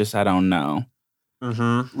purchase? I don't know.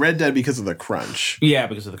 Mm-hmm. Red Dead because of the crunch. Yeah,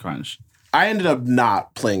 because of the crunch. I ended up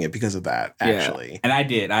not playing it because of that, actually. Yeah, and I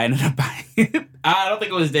did. I ended up buying it. I don't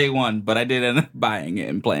think it was day one, but I did end up buying it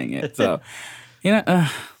and playing it. So,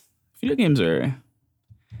 video games they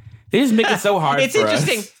just make it so hard it's for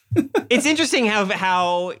interesting. us. It's interesting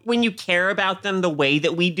how when you care about them the way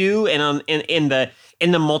that we do, and in the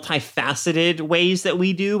multifaceted ways that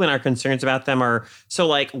we do, and our concerns about them are so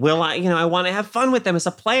like, I want to have fun with them as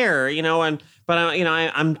a player, but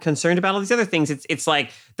I'm concerned about all these other things. It's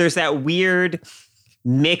like there's that weird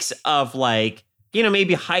mix of like,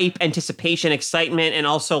 maybe hype, anticipation, excitement, and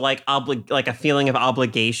also like a feeling of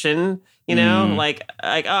obligation.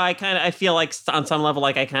 I feel like on some level,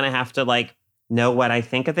 like I kind of have to like know what I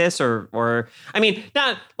think of this, or I mean,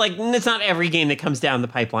 not like it's not every game that comes down the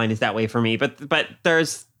pipeline is that way for me, but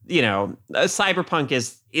there's, Cyberpunk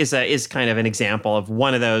is kind of an example of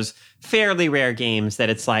one of those fairly rare games that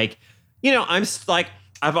it's like,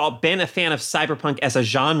 I've been a fan of Cyberpunk as a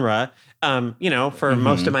genre, for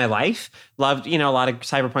most of my life. Loved, a lot of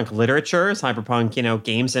Cyberpunk literature, Cyberpunk,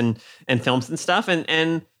 games and films and stuff.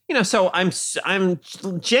 And so I'm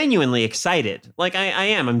genuinely excited. Like I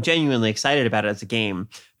am. I'm genuinely excited about it as a game.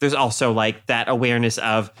 There's also like that awareness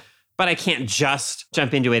of, but I can't just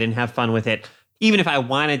jump into it and have fun with it. Even if I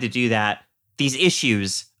wanted to do that, these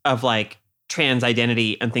issues of like trans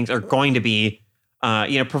identity and things are going to be,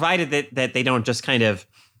 provided that they don't just kind of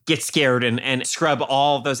get scared and scrub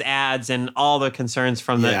all those ads and all the concerns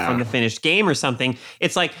from the finished game or something.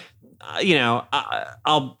 It's like,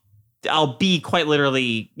 I'll be quite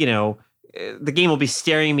literally, the game will be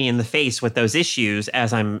staring me in the face with those issues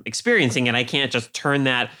as I'm experiencing it. I can't just turn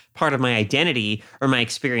that part of my identity or my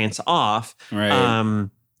experience off. Right.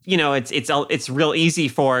 It's real easy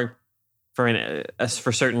for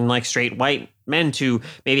certain like straight white men to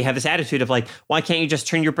maybe have this attitude of like, why can't you just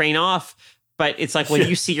turn your brain off? But it's like when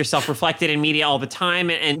you see yourself reflected in media all the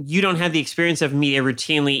time and you don't have the experience of media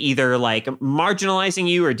routinely either like marginalizing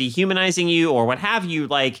you or dehumanizing you or what have you,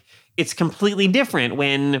 like it's completely different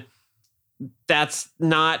when that's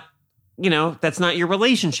not your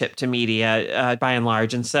relationship to media by and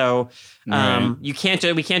large. And so we can't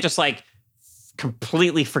just like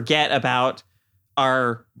completely forget about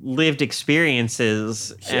our lived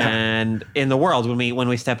experiences and in the world when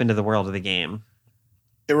we step into the world of the game.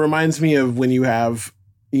 It reminds me of when you have,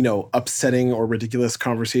 upsetting or ridiculous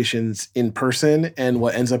conversations in person. And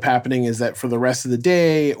what ends up happening is that for the rest of the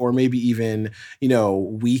day or maybe even,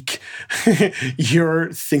 week,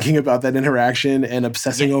 you're thinking about that interaction and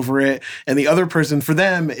obsessing over it. And the other person, for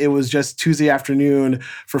them, it was just Tuesday afternoon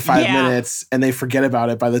for 5 minutes and they forget about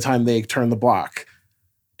it by the time they turn the block.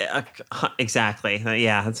 Exactly.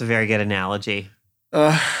 Yeah, that's a very good analogy.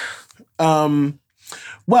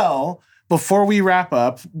 Well, before we wrap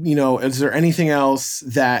up, is there anything else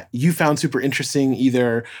that you found super interesting,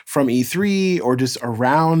 either from E3 or just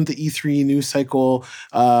around the E3 news cycle,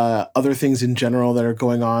 other things in general that are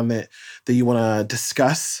going on that you want to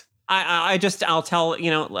discuss? I'll tell,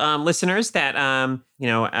 listeners that,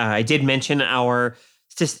 I did mention our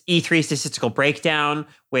E3 statistical breakdown,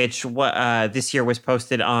 which this year was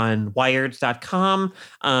posted on wired.com.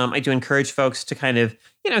 I do encourage folks to kind of,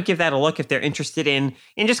 give that a look if they're interested in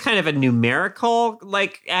just kind of a numerical,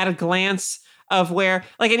 like at a glance of where,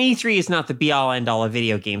 like an E3 is not the be all end all of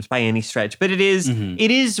video games by any stretch, but it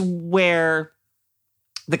is where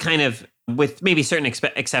the kind of, with maybe certain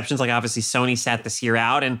exceptions, like obviously Sony sat this year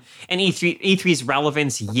out, and E3's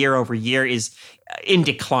relevance year over year is in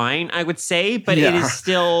decline, I would say, but it is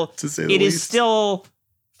still still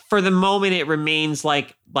for the moment it remains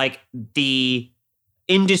like the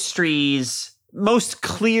industry's most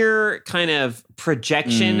clear kind of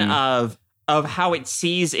projection of how it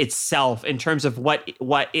sees itself in terms of what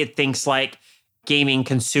it thinks like gaming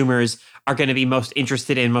consumers are going to be most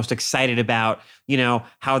interested in, most excited about,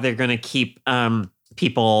 how they're going to keep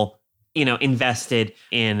people, invested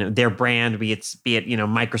in their brand, be it,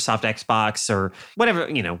 Microsoft, Xbox, or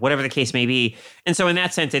whatever the case may be. And so in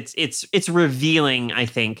that sense, it's revealing, I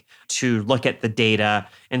think, to look at the data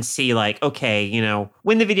and see like, okay,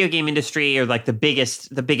 when the video game industry or like the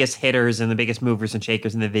biggest hitters and the biggest movers and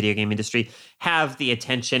shakers in the video game industry have the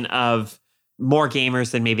attention of more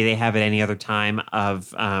gamers than maybe they have at any other time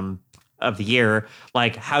of the year,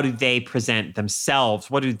 like how do they present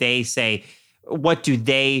themselves? What do they say? What do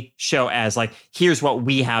they show as like, here's what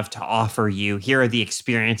we have to offer you. Here are the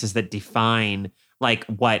experiences that define like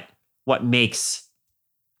what makes,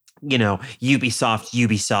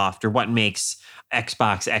 Ubisoft, or what makes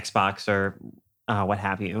Xbox, or what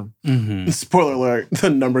have you. Mm-hmm. Spoiler alert,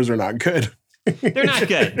 the numbers are not good. They're not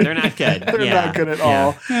good. They're not good. They're not good at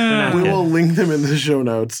all. We will link them in the show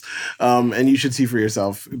notes. And you should see for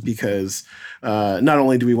yourself, because not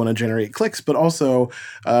only do we want to generate clicks, but also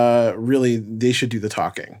really they should do the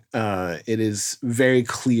talking. It is very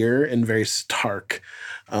clear and very stark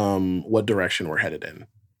what direction we're headed in.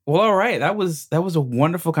 Well, all right. That was a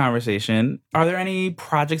wonderful conversation. Are there any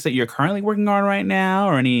projects that you're currently working on right now,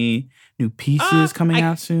 or any new pieces coming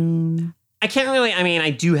out soon? I can't really, I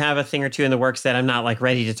do have a thing or two in the works that I'm not like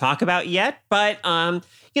ready to talk about yet, but, so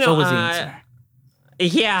was the answer.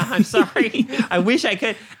 Yeah, I'm sorry. I wish I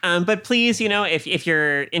could. But please, if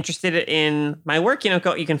you're interested in my work, you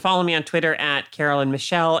can follow me on Twitter at Carolyn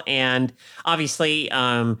Michelle. And obviously,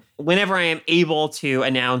 whenever I am able to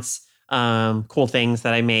announce cool things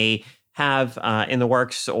that I may have in the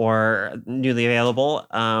works or newly available,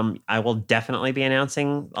 I will definitely be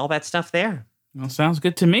announcing all that stuff there. Well, sounds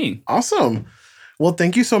good to me. Awesome. Well,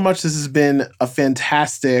 thank you so much. This has been a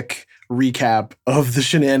fantastic recap of the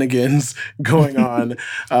shenanigans going on.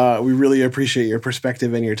 We really appreciate your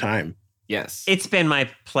perspective and your time. Yes. It's been my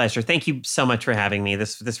pleasure. Thank you so much for having me.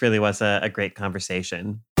 This really was a great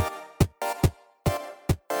conversation.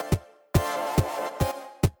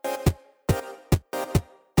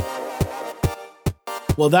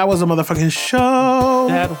 Well, that was a motherfucking show.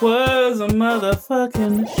 That was a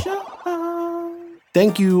motherfucking show.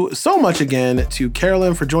 Thank you so much again to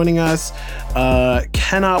Carolyn for joining us.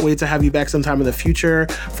 Cannot wait to have you back sometime in the future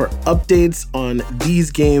for updates on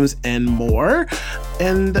these games and more.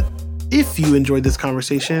 And if you enjoyed this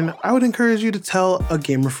conversation, I would encourage you to tell a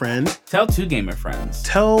gamer friend. Tell 2 gamer friends.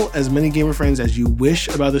 Tell as many gamer friends as you wish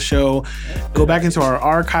about the show. Go back into our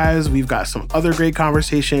archives. We've got some other great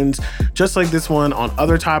conversations, just like this one, on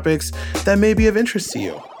other topics that may be of interest to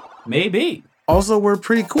you. Maybe. Also, we're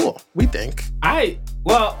pretty cool, we think.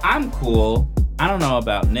 I'm cool. I don't know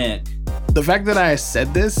about Nick. The fact that I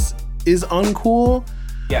said this is uncool.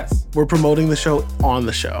 Yes. We're promoting the show on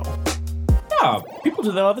the show. No, people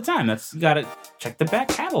do that all the time. You gotta check the back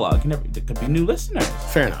catalog. There could be new listeners.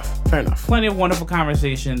 Fair enough. Plenty of wonderful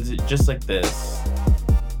conversations just like this.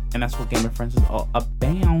 And that's what Gamer Friends is all about.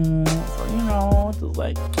 So, just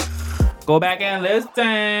like, go back and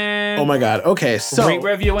listen. Oh my God. Okay, so rate,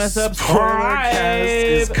 review, and subscribe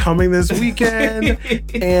is coming this weekend.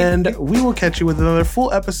 And we will catch you with another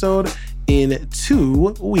full episode in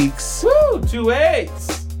 2 weeks. Woo! 2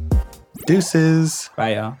 weeks. Deuces.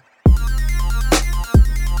 Bye, y'all.